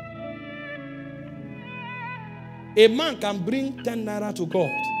 A man can bring 10 naira to God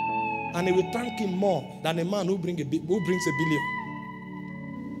and he will thank him more than a man who brings a billion.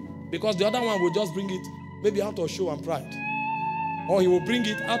 Because the other one will just bring it maybe out of show and pride. Or he will bring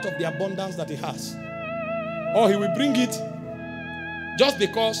it out of the abundance that he has. Or he will bring it just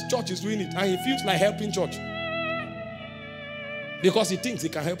because church is doing it and he feels like helping church. Because he thinks he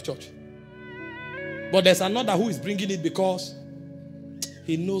can help church. But there's another who is bringing it because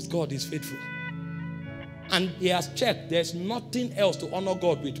he knows God is faithful. And he has checked, there's nothing else to honor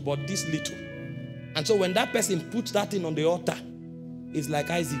God with but this little. And And so when that person puts that thing on the altar, it's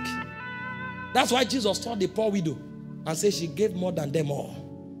like Isaac. That's why Jesus saw the poor widow and said she gave more than them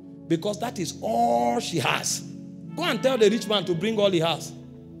all. Because that is all she has. Go and tell the rich man to bring all he has.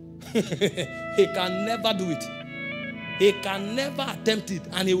 He can never do it. He can never attempt it,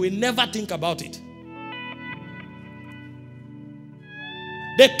 and he will never think about it.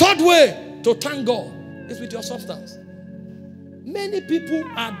 The third way to thank God is with your substance. Many people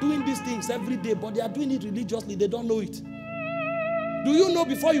are doing these things every day, but they are doing it religiously. They don't know it. Do you know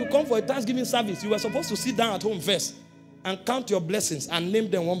before you come for a Thanksgiving service, you were supposed to sit down at home first and count your blessings and name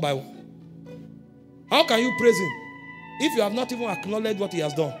them one by one? How can you praise him if you have not even acknowledged what he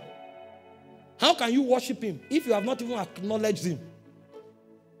has done? How can you worship him if you have not even acknowledged him?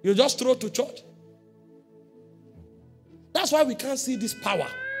 You just throw to church. That's why we can't see this power.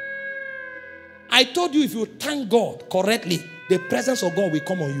 I told you, if you thank God correctly, the presence of God will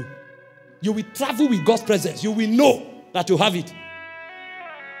come on you. You will travel with God's presence. You will know that you have it.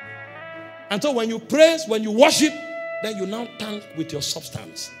 And so when you praise, when you worship, then you now thank with your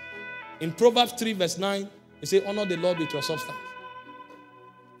substance. In Proverbs 3 verse 9, it says, honor the Lord with your substance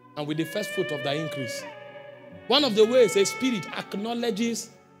and with the first fruit of thy increase. One of the ways a spirit acknowledges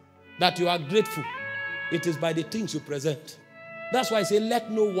that you are grateful, it is by the things you present. That's why I say,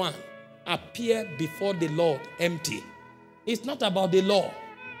 let no one appear before the Lord empty. It's not about the law.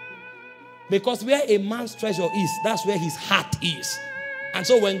 Because where a man's treasure is, that's where his heart is. And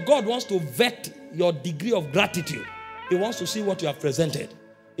so when God wants to vet your degree of gratitude, he wants to see what you have presented.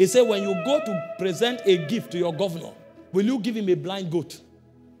 He said, when you go to present a gift to your governor, will you give him a blind goat?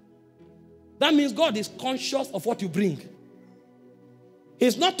 That means God is conscious of what you bring.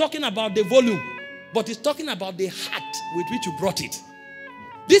 He's not talking about the volume, but he's talking about the heart with which you brought it.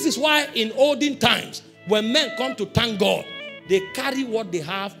 This is why in olden times, when men come to thank God, they carry what they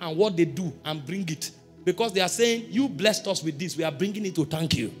have and what they do and bring it. Because they are saying, you blessed us with this, we are bringing it to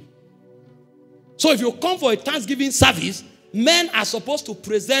thank you. So if you come for a Thanksgiving service, men are supposed to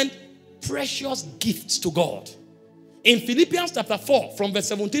present precious gifts to God. In Philippians chapter 4, from verse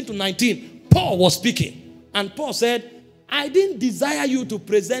 17 to 19, Paul was speaking. And Paul said, I didn't desire you to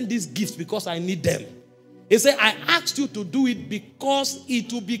present these gifts because I need them. He said, I asked you to do it because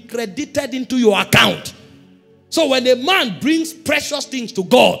it will be credited into your account. So when a man brings precious things to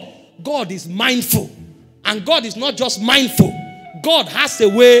God, God is mindful. And God is not just mindful. God has a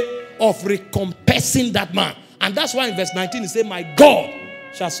way of recompensing that man. And that's why in verse 19 he said, my God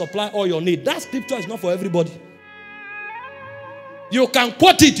shall supply all your need. That scripture is not for everybody. You can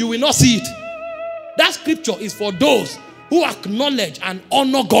quote it, you will not see it. That scripture is for those who acknowledge and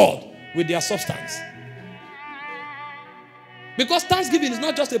honor God with their substance. Because Thanksgiving is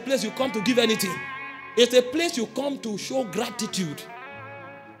not just a place you come to give anything. It's a place you come to show gratitude.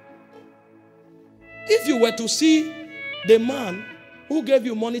 If you were to see the man who gave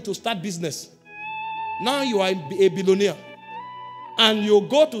you money to start business, now you are a billionaire, and you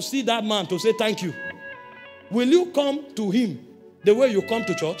go to see that man to say thank you, will you come to him the way you come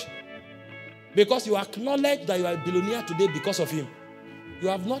to church? Because you acknowledge that you are a billionaire today because of him. You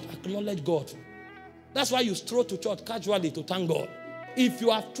have not acknowledged God. That's why you stroll to church casually to thank God. If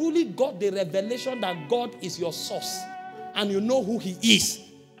you have truly got the revelation that God is your source and you know who he is,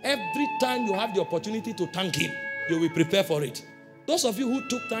 every time you have the opportunity to thank him, you will prepare for it. Those of you who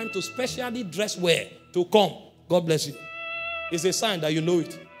took time to specially dress well to come, God bless you. It's a sign that you know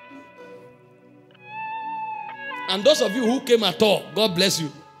it. And those of you who came at all, God bless you.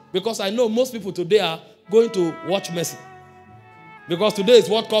 Because I know most people today are going to watch Messi. Because today is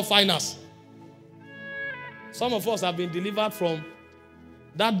World Cup finals. Some of us have been delivered from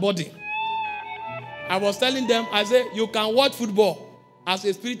that body. I was telling them, I said, you can watch football as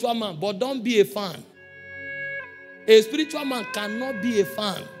a spiritual man, but don't be a fan. A spiritual man cannot be a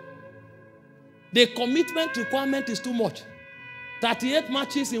fan. The commitment requirement is too much. 38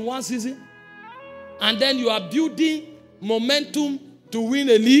 matches in one season. And then you are building momentum to win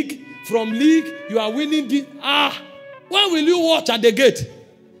a league. From league, you are winning the... when will you watch at the gate?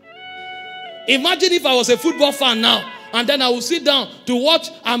 Imagine if I was a football fan now, and then I will sit down to watch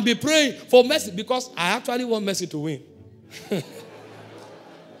and be praying for Messi, because I actually want Messi to win.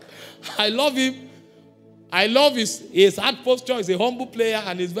 I love him. I love his hard posture. He's a humble player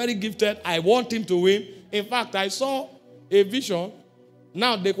and he's very gifted. I want him to win. In fact, I saw a vision.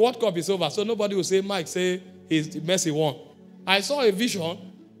 Now the World Cup is over, so nobody will say, Mike, say Messi won. I saw a vision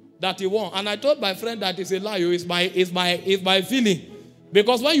that he won. And I told my friend that it's a lie. It's my feeling.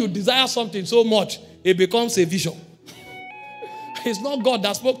 Because when you desire something so much, it becomes a vision. It's not God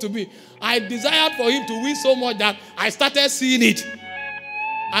that spoke to me. I desired for him to win so much that I started seeing it.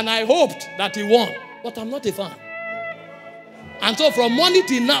 And I hoped that he won. But I'm not a fan. And so from morning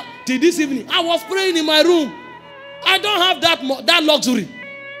till now, till this evening, I was praying in my room. I don't have that luxury.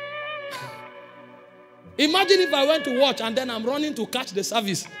 Imagine if I went to watch and then I'm running to catch the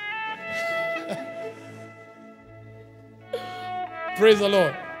service. Praise the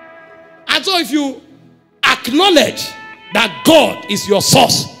Lord. And so if you acknowledge that God is your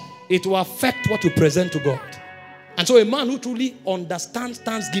source, it will affect what you present to God. And so a man who truly understands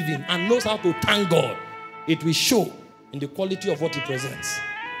thanksgiving and knows how to thank God, it will show in the quality of what he presents.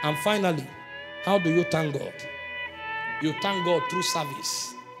 And finally, how do you thank God? You thank God through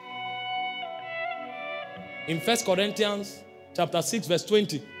service. In 1 Corinthians chapter 6 verse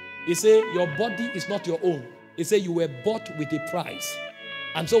 20, he says, your body is not your own. He said you were bought with a price.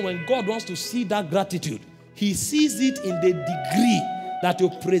 And so when God wants to see that gratitude, he sees it in the degree that you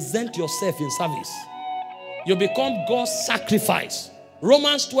present yourself in service. You become God's sacrifice.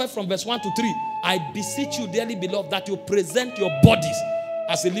 Romans 12 from verse 1 to 3. I beseech you, dearly beloved, that you present your bodies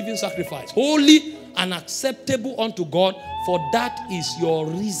as a living sacrifice, holy and acceptable unto God, for that is your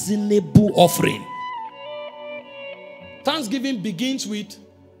reasonable offering. Thanksgiving begins with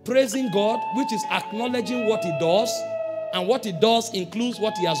praising God, which is acknowledging what he does. And what he does includes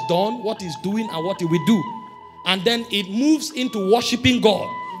what he has done, what he's doing, and what he will do. And then it moves into worshiping God,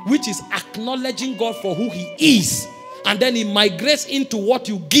 which is acknowledging God for who he is. And then it migrates into what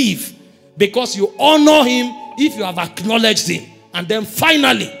you give, because you honor him if you have acknowledged him. And then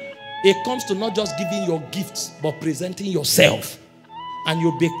finally, it comes to not just giving your gifts, but presenting yourself. And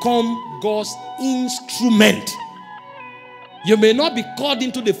you become God's instrument. You may not be called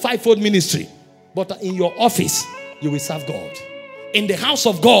into the fivefold ministry, but in your office, you will serve God. In the house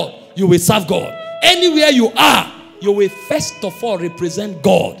of God, you will serve God. Anywhere you are, you will first of all represent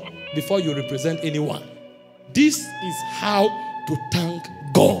God before you represent anyone. This is how to thank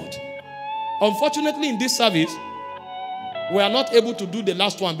God. Unfortunately, in this service, we are not able to do the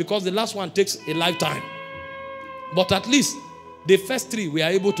last one because the last one takes a lifetime. But at least the first three we are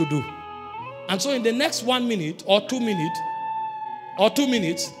able to do. And so in the next 1 minute or 2 minutes,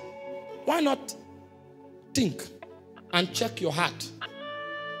 why not think and check your heart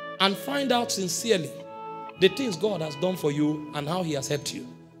and find out sincerely the things God has done for you and how he has helped you.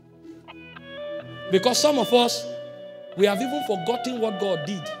 Because some of us, we have even forgotten what God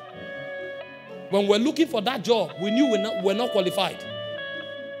did. When we're looking for that job, we knew we're not qualified.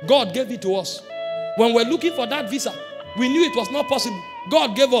 God gave it to us. When we're looking for that visa, we knew it was not possible.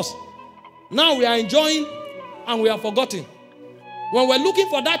 God gave us. Now we are enjoying and we are forgotten. When we're looking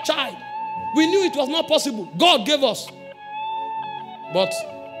for that child, we knew it was not possible. God gave us. But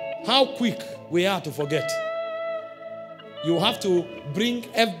how quick we are to forget. You have to bring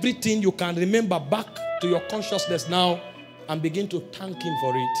everything you can remember back to your consciousness now and begin to thank him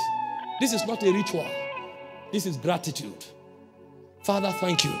for it. This is not a ritual. This is gratitude. Father,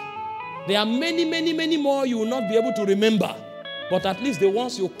 thank you. There are many, many, many more you will not be able to remember. But at least the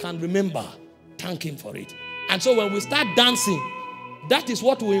ones you can remember, thank him for it. And so when we start dancing, that is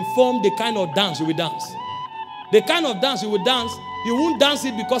what will inform the kind of dance you will dance. The kind of dance you will dance, you won't dance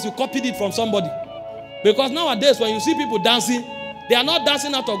it because you copied it from somebody. Because nowadays when you see people dancing, they are not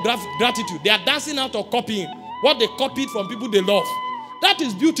dancing out of gratitude. They are dancing out of copying what they copied from people they love. That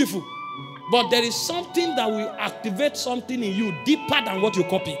is beautiful. But there is something that will activate something in you deeper than what you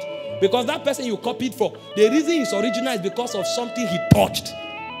copied. Because that person you copied for, the reason it's original is because of something he touched.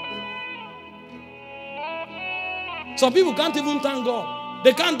 Some people can't even thank God.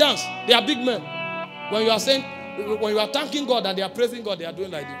 They can't dance. They are big men. When you are saying, when you are thanking God and they are praising God, they are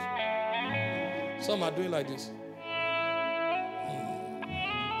doing like this. Some are doing like this.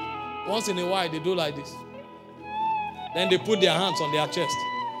 Once in a while, they do like this. Then they put their hands on their chest.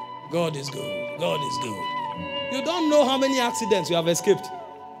 God is good. God is good. You don't know how many accidents you have escaped.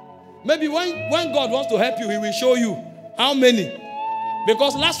 Maybe when God wants to help you, he will show you how many.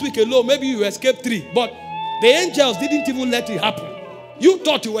 Because last week alone, maybe you escaped 3. But the angels didn't even let it happen. You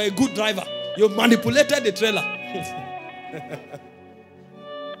thought you were a good driver. You manipulated the trailer.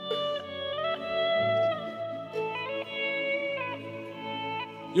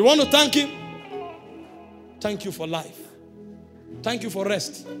 You want to thank him? Thank you for life. Thank you for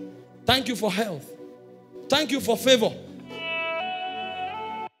rest. Thank you for health. Thank you for favor.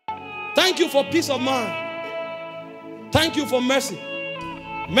 Thank you for peace of mind. Thank you for mercy.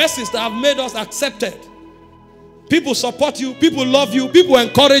 Mercies that have made us accepted. People support you. People love you. People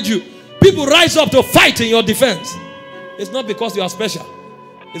encourage you. People rise up to fight in your defense. It's not because you are special.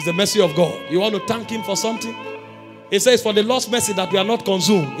 It's the mercy of God. You want to thank him for something? It says for the Lord's mercy that we are not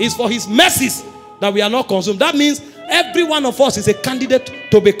consumed. It's for his mercies that we are not consumed. That means Every one of us is a candidate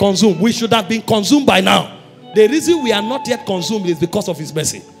to be consumed. We should have been consumed by now. The reason we are not yet consumed is because of his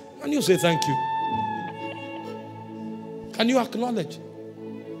mercy. Can you say thank you? Can you acknowledge?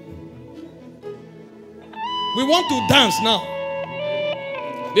 We want to dance now.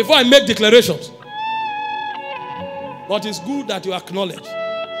 Before I make declarations. But it's good that you acknowledge.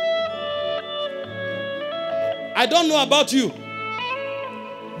 I don't know about you.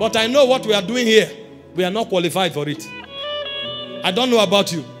 But I know what we are doing here. We are not qualified for it. I don't know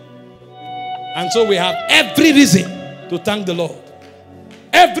about you. And so we have every reason to thank the Lord.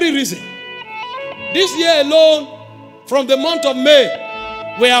 Every reason. This year alone, from the month of May,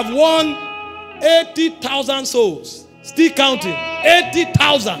 we have won 80,000 souls. Still counting.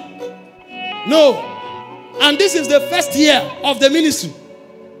 80,000. No. And this is the first year of the ministry.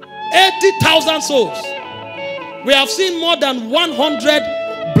 80,000 souls. We have seen more than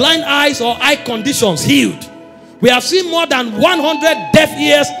 100 blind eyes or eye conditions healed. We have seen more than 100 deaf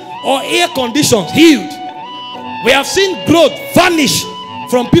ears or ear conditions healed. We have seen growth vanish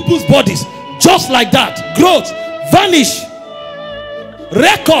from people's bodies. Just like that. Growth vanish.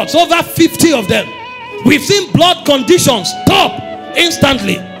 Records, over 50 of them. We've seen blood conditions stop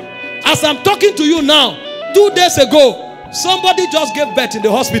instantly. As I'm talking to you now, 2 days ago, somebody just gave birth in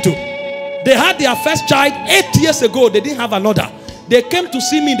the hospital. They had their first child 8 years ago. They didn't have another. They came to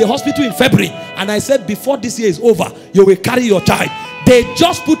see me in the hospital in February. And I said, before this year is over, you will carry your child. They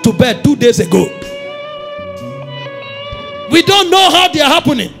just put to bed 2 days ago. We don't know how they are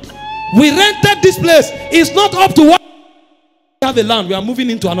happening. We rented this place. It's not up to what we have a land. We are moving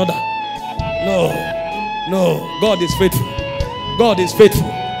into another. No. No. God is faithful. God is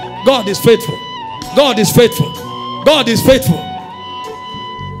faithful. God is faithful. God is faithful. God is faithful.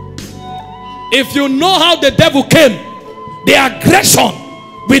 If you know how the devil came, the aggression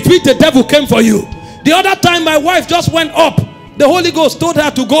with which the devil came for you. The other time my wife just went up. The Holy Ghost told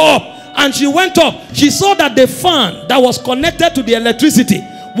her to go up. And she went up. She saw that the fan that was connected to the electricity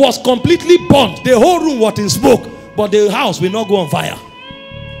was completely burnt. The whole room was in smoke. But the house will not go on fire.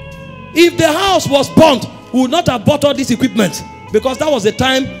 If the house was burnt, we would not have bought all this equipment. Because that was the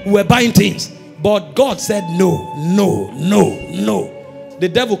time we were buying things. But God said no, no, no, no. The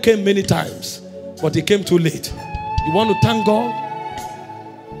devil came many times. But he came too late. You want to thank God?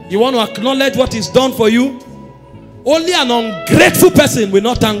 You want to acknowledge what he's done for you? Only an ungrateful person will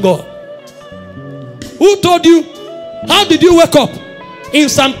not thank God. Who told you? How did you wake up? In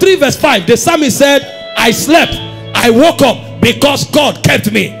Psalm 3 verse 5, the psalmist said, I slept, I woke up because God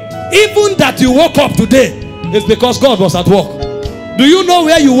kept me. Even that you woke up today is because God was at work. Do you know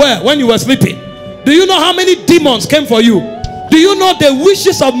where you were when you were sleeping? Do you know how many demons came for you? Do you know the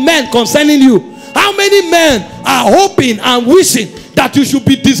wishes of men concerning you? How many men are hoping and wishing that you should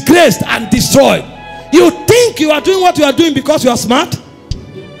be disgraced and destroyed? You think you are doing what you are doing because you are smart?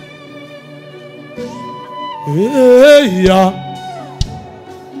 Yeah.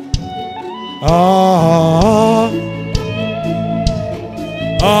 Ah.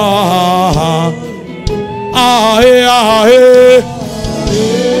 Ah. Ah. Ah.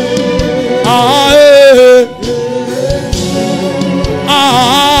 Ah.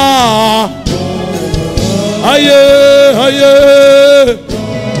 Ah. Aye, aye.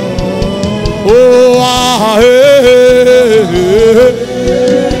 Oh, ah, hey,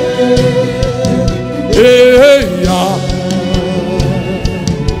 hey, yeah.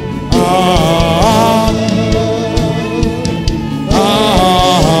 Ah,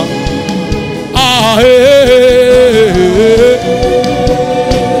 ah, ah, hey.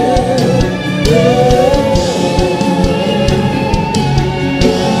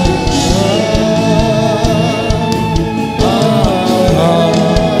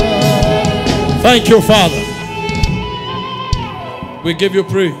 Thank you, Father. We give you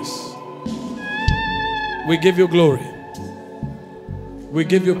praise. We give you glory. We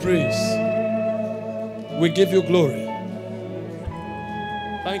give you praise. We give you glory.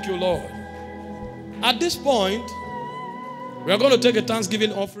 Thank you, Lord. At this point, we are going to take a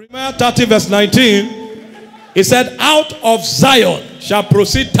thanksgiving offering. Jeremiah 30 verse 19. He said, out of Zion shall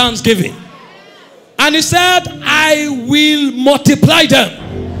proceed thanksgiving. And he said, I will multiply them.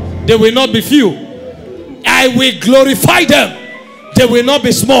 They will not be few. I will glorify them. They will not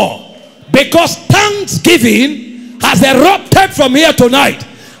be small. Because thanksgiving has erupted from here tonight.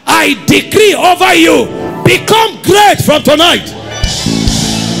 I decree over you, become great from tonight.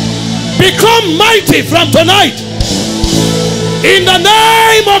 Become mighty from tonight. In the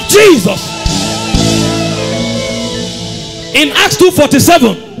name of Jesus. In Acts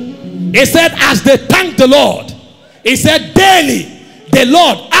 2:47, it said, as they thanked the Lord, it said, daily the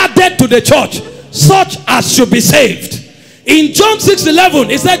Lord added to the church such as should be saved. In John 6:11,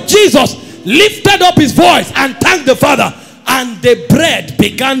 it said Jesus lifted up his voice and thanked the Father, and the bread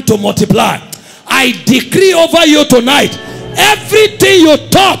began to multiply. I decree over you tonight, everything you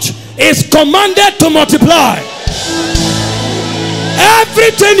touch is commanded to multiply.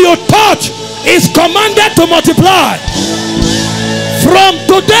 Everything you touch is commanded to multiply. From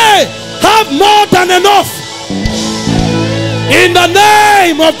today, have more than enough. In the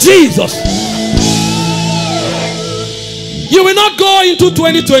name of Jesus. You will not go into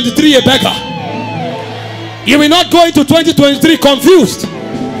 2023 a beggar. You will not go into 2023 confused.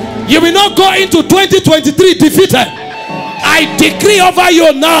 You will not go into 2023 defeated. I decree over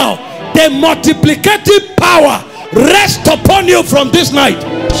you now, the multiplicative power rest upon you from this night.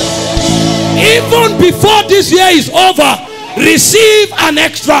 Even before this year is over, receive an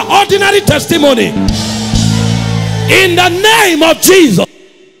extraordinary testimony. In the name of Jesus.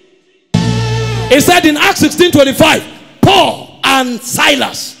 It said in Acts 16:25, Paul and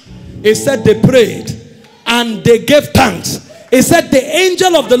Silas, it said they prayed and they gave thanks. It said the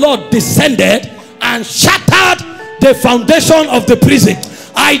angel of the Lord descended and shattered the foundation of the prison.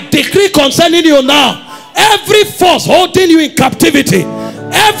 I decree concerning you now, every force holding you in captivity,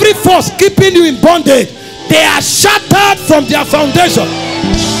 every force keeping you in bondage, they are shattered from their foundation.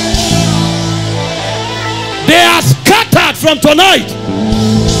 They are scattered from tonight.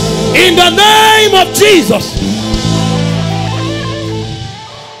 In the name of Jesus.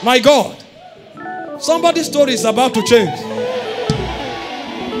 My God, somebody's story is about to change.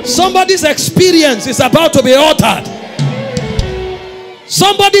 Somebody's experience is about to be altered.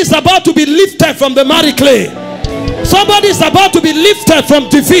 Somebody is about to be lifted from the miry clay. Somebody is about to be lifted from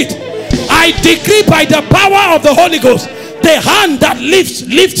defeat. I decree by the power of the Holy Ghost, the hand that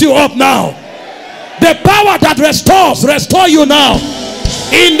lifts you up now. The power that restore you now.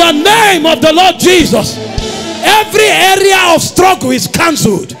 In the name of the Lord Jesus. Every area of struggle is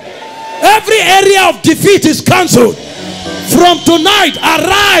cancelled. Every area of defeat is cancelled. From tonight,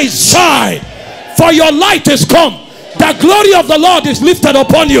 arise, shine, for your light is come. The glory of the Lord is lifted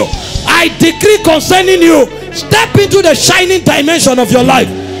upon you. I decree concerning you, step into the shining dimension of your life.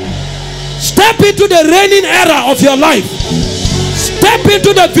 Step into the reigning era of your life. Step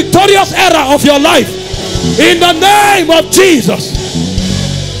into the victorious era of your life. In the name of Jesus.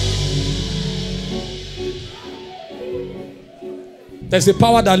 There's a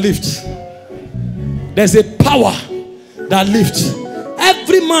power that lifts. There's a power that lifts.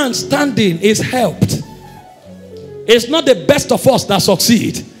 Every man standing is helped. It's not the best of us that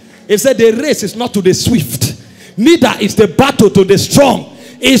succeed. It said the race is not to the swift, neither is the battle to the strong.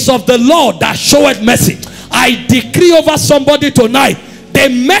 It's of the Lord that showeth mercy. I decree over somebody tonight, the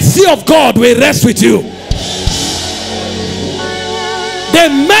mercy of God will rest with you. The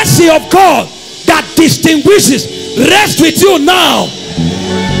mercy of God that distinguishes, rest with you now.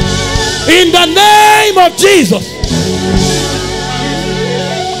 In the name of Jesus.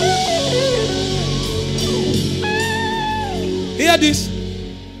 Hear this.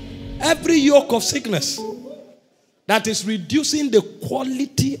 Every yoke of sickness that is reducing the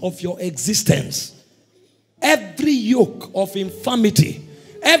quality of your existence, every yoke of infirmity,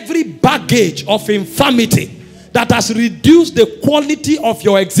 every baggage of infirmity that has reduced the quality of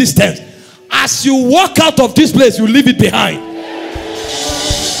your existence, as you walk out of this place, you leave it behind.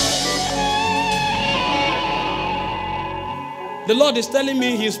 The Lord is telling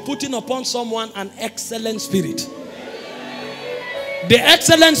me He's putting upon someone an excellent spirit. The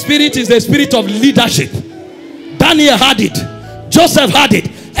excellent spirit is the spirit of leadership. Daniel had it. Joseph had it.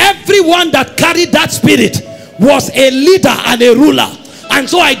 Everyone that carried that spirit was a leader and a ruler. And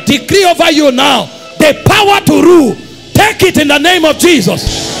so I decree over you now, the power to rule, take it in the name of Jesus.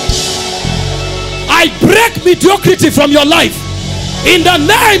 I break mediocrity from your life in the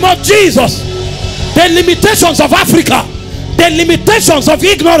name of Jesus. The limitations of Africa, the limitations of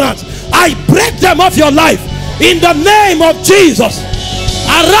ignorance, I break them off your life in the name of Jesus.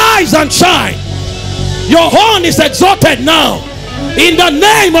 Arise and shine. Your horn is exalted now in the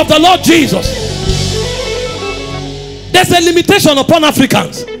name of the Lord Jesus. There's a limitation upon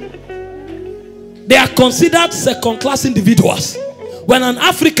Africans. They are considered second-class individuals. When an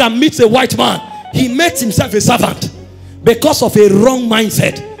African meets a white man, he makes himself a servant because of a wrong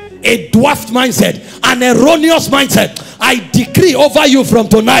mindset, a dwarfed mindset, an erroneous mindset. I decree over you from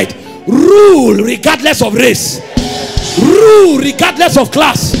tonight, rule regardless of race, rule regardless of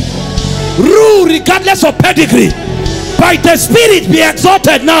class, rule regardless of pedigree. By the Spirit be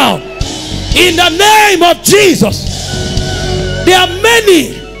exalted now in the name of Jesus. There are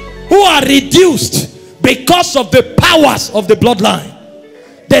many who are reduced because of the powers of the bloodline.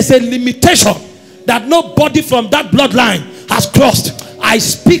 There's a limitation. that nobody from that bloodline has crossed. I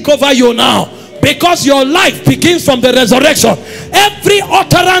speak over you now, because your life begins from the resurrection. Every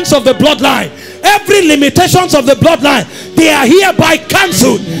utterance of the bloodline, every limitations of the bloodline, they are hereby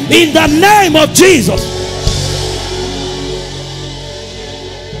cancelled in the name of Jesus.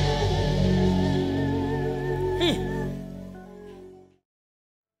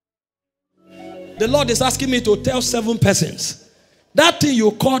 The Lord is asking me to tell 7 persons, that thing you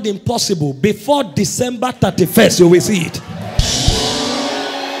called impossible, before December 31st, you will see it.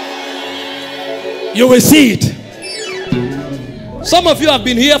 You will see it. Some of you have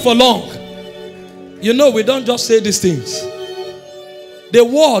been here for long. You know, we don't just say these things. The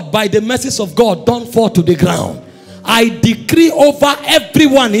word, by the mercies of God, don't fall to the ground. I decree over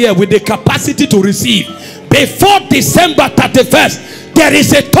everyone here with the capacity to receive, before December 31st, there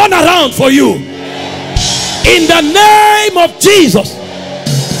is a turnaround for you. In the name of Jesus.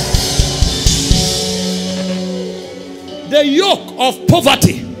 The yoke of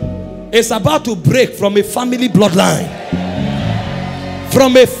poverty is about to break from a family bloodline.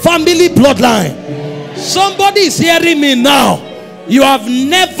 From a family bloodline. Somebody is hearing me now. You have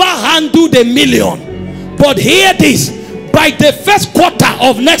never handled $1 million. But hear this. By the first quarter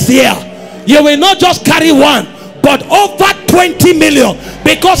of next year, you will not just carry one, but over 20 million.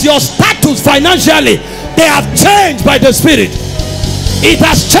 Because your status financially, they have changed by the Spirit. It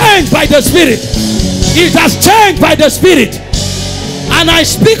has changed by the Spirit. It has changed by the Spirit. And I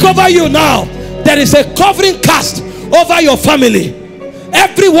speak over you now. There is a covering cast over your family.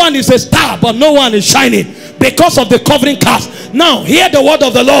 Everyone is a star, but no one is shining because of the covering cast. Now hear the word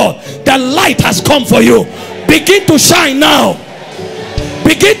of the Lord. The light has come for you. Begin to shine now.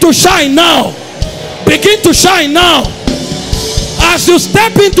 Begin to shine now. Begin to shine now. As you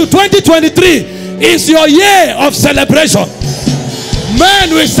step into 2023, it's your year of celebration. Men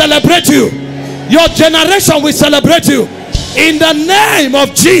will celebrate you. Your generation will celebrate you. In the name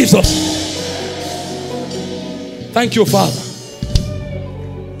of Jesus. Thank you, Father.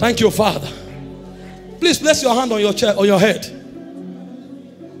 Thank you, Father. Please place your hand on your chair, on your head.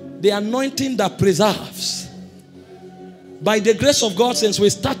 The anointing that preserves. By the grace of God, since we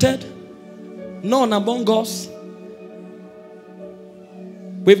started, none among us,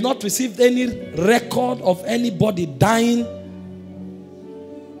 we've not received any record of anybody dying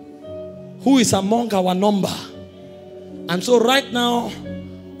who is among our number. And so right now,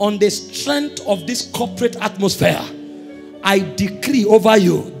 on the strength of this corporate atmosphere, I decree over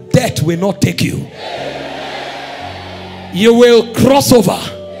you, death will not take you. You will cross over.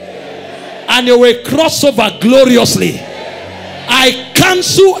 And you will cross over gloriously. I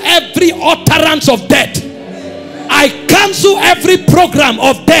cancel every utterance of death. I cancel every program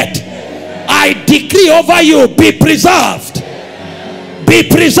of death. I decree over you, be preserved. Be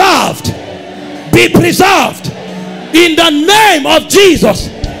preserved. Be preserved. In the name of Jesus.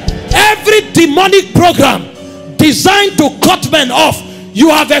 Every demonic program designed to cut men off, you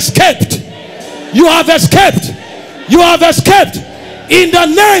have escaped. You have escaped. You have escaped. In the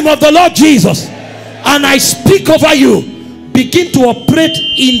name of the Lord Jesus. And I speak over you. Begin to operate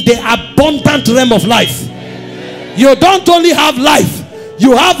in the abundant realm of life. You don't only have life,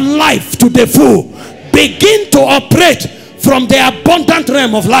 you have life to the full. Begin to operate from the abundant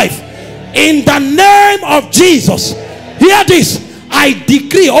realm of life. In the name of Jesus. Hear this. I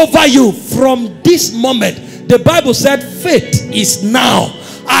decree over you from this moment. The Bible said faith is now.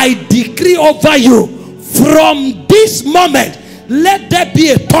 I decree over you from this moment. Let there be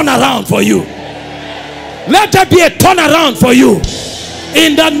a turnaround for you. Let there be a turnaround for you.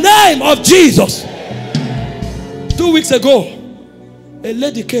 In the name of Jesus. 2 weeks ago, a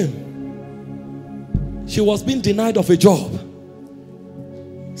lady came. She was being denied of a job.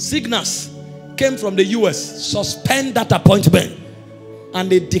 Signals came from the US. Suspend that appointment.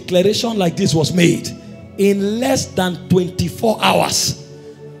 And a declaration like this was made. In less than 24 hours,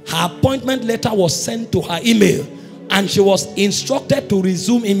 her appointment letter was sent to her email. And she was instructed to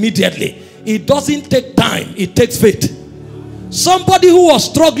resume immediately. It doesn't take time. It takes faith. Somebody who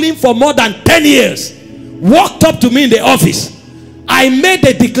was struggling for more than 10 years walked up to me in the office. I made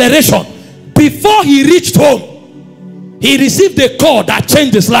a declaration. Before he reached home, he received a call that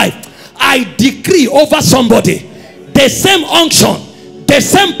changed his life. I decree over somebody, the same unction, the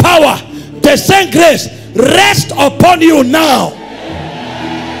same power, the same grace rest upon you now.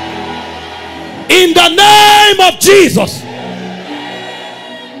 In the name of Jesus.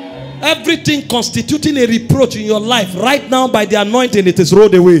 Everything constituting a reproach in your life right now, by the anointing, it is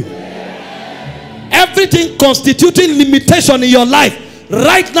rolled away. Everything constituting limitation in your life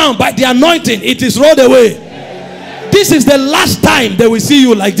right now, by the anointing, it is rolled away. This is the last time they will see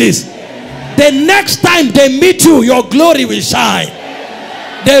you like this. the next time they meet you, your glory will shine.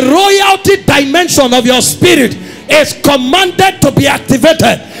 The royalty dimension of your spirit is commanded to be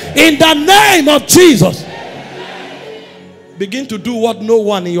activated in the name of Jesus. Begin to do what no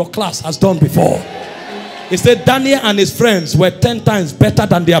one in your class has done before. He said Daniel and his friends were 10 times better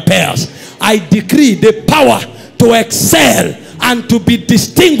than their peers. I decree the power to excel and to be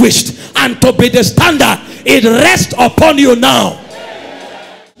distinguished and to be the standard. It rests upon you now.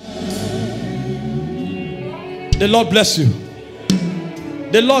 The Lord bless you.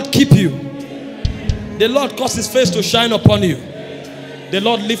 The Lord keep you. The Lord cause his face to shine upon you. The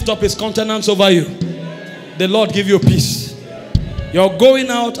Lord lift up his countenance over you. The Lord give you peace. Your going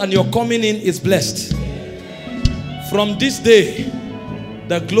out and your coming in is blessed. From this day,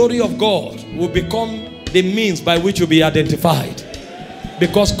 the glory of God will become the means by which you'll be identified.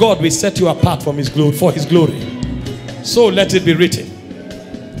 Because God will set you apart from his glory, for his glory. So let it be written.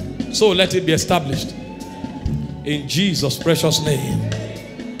 So let it be established. In Jesus' precious name.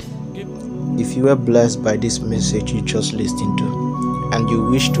 If you were blessed by this message you just listened to, and you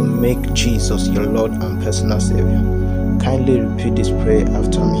wish to make Jesus your Lord and personal Savior, kindly repeat this prayer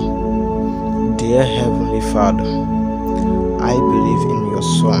after me. Dear Heavenly Father, I believe in your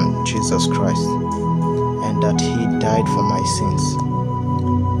Son, Jesus Christ, and that he died for my sins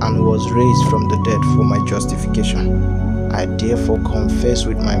and was raised from the dead for my justification. I therefore confess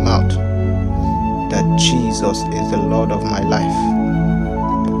with my mouth that Jesus is the Lord of my life.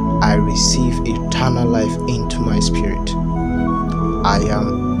 I receive eternal life into my spirit. I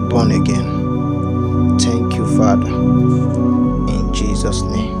am born again. Thank you, Father, in Jesus'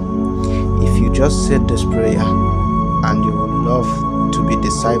 name. If you just said this prayer and you would love to be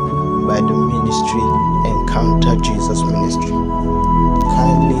discipled by the ministry Encounter Jesus Ministry,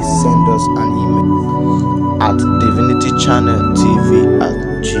 kindly send us an email at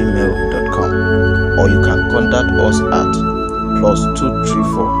divinitychanneltv@gmail.com, or you can contact us at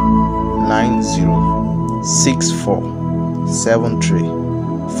 +234 9064 73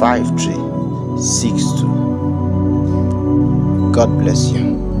 5362. God bless you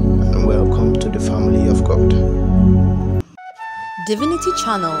and welcome to the family of God. Divinity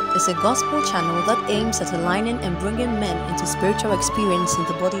Channel is a gospel channel that aims at aligning and bringing men into spiritual experience in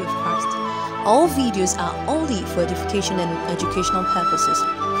the body of Christ. All videos are only for edification and educational purposes.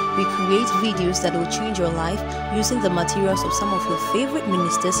 We create videos that will change your life using the materials of some of your favorite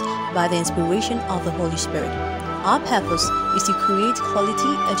ministers by the inspiration of the Holy Spirit. Our purpose is to create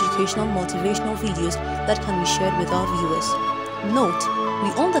quality, educational, motivational videos that can be shared with our viewers. Note,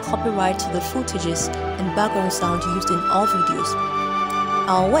 we own the copyright to the footages and background sound used in all videos.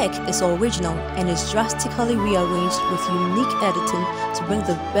 Our work is original and is drastically rearranged with unique editing to bring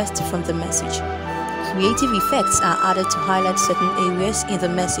the best from the message. Creative effects are added to highlight certain areas in the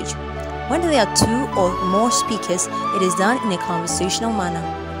message. When there are 2 or more speakers, it is done in a conversational manner,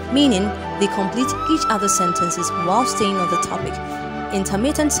 meaning they complete each other's sentences while staying on the topic.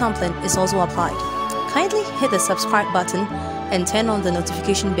 Intermittent sampling is also applied. Kindly hit the subscribe button and turn on the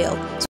notification bell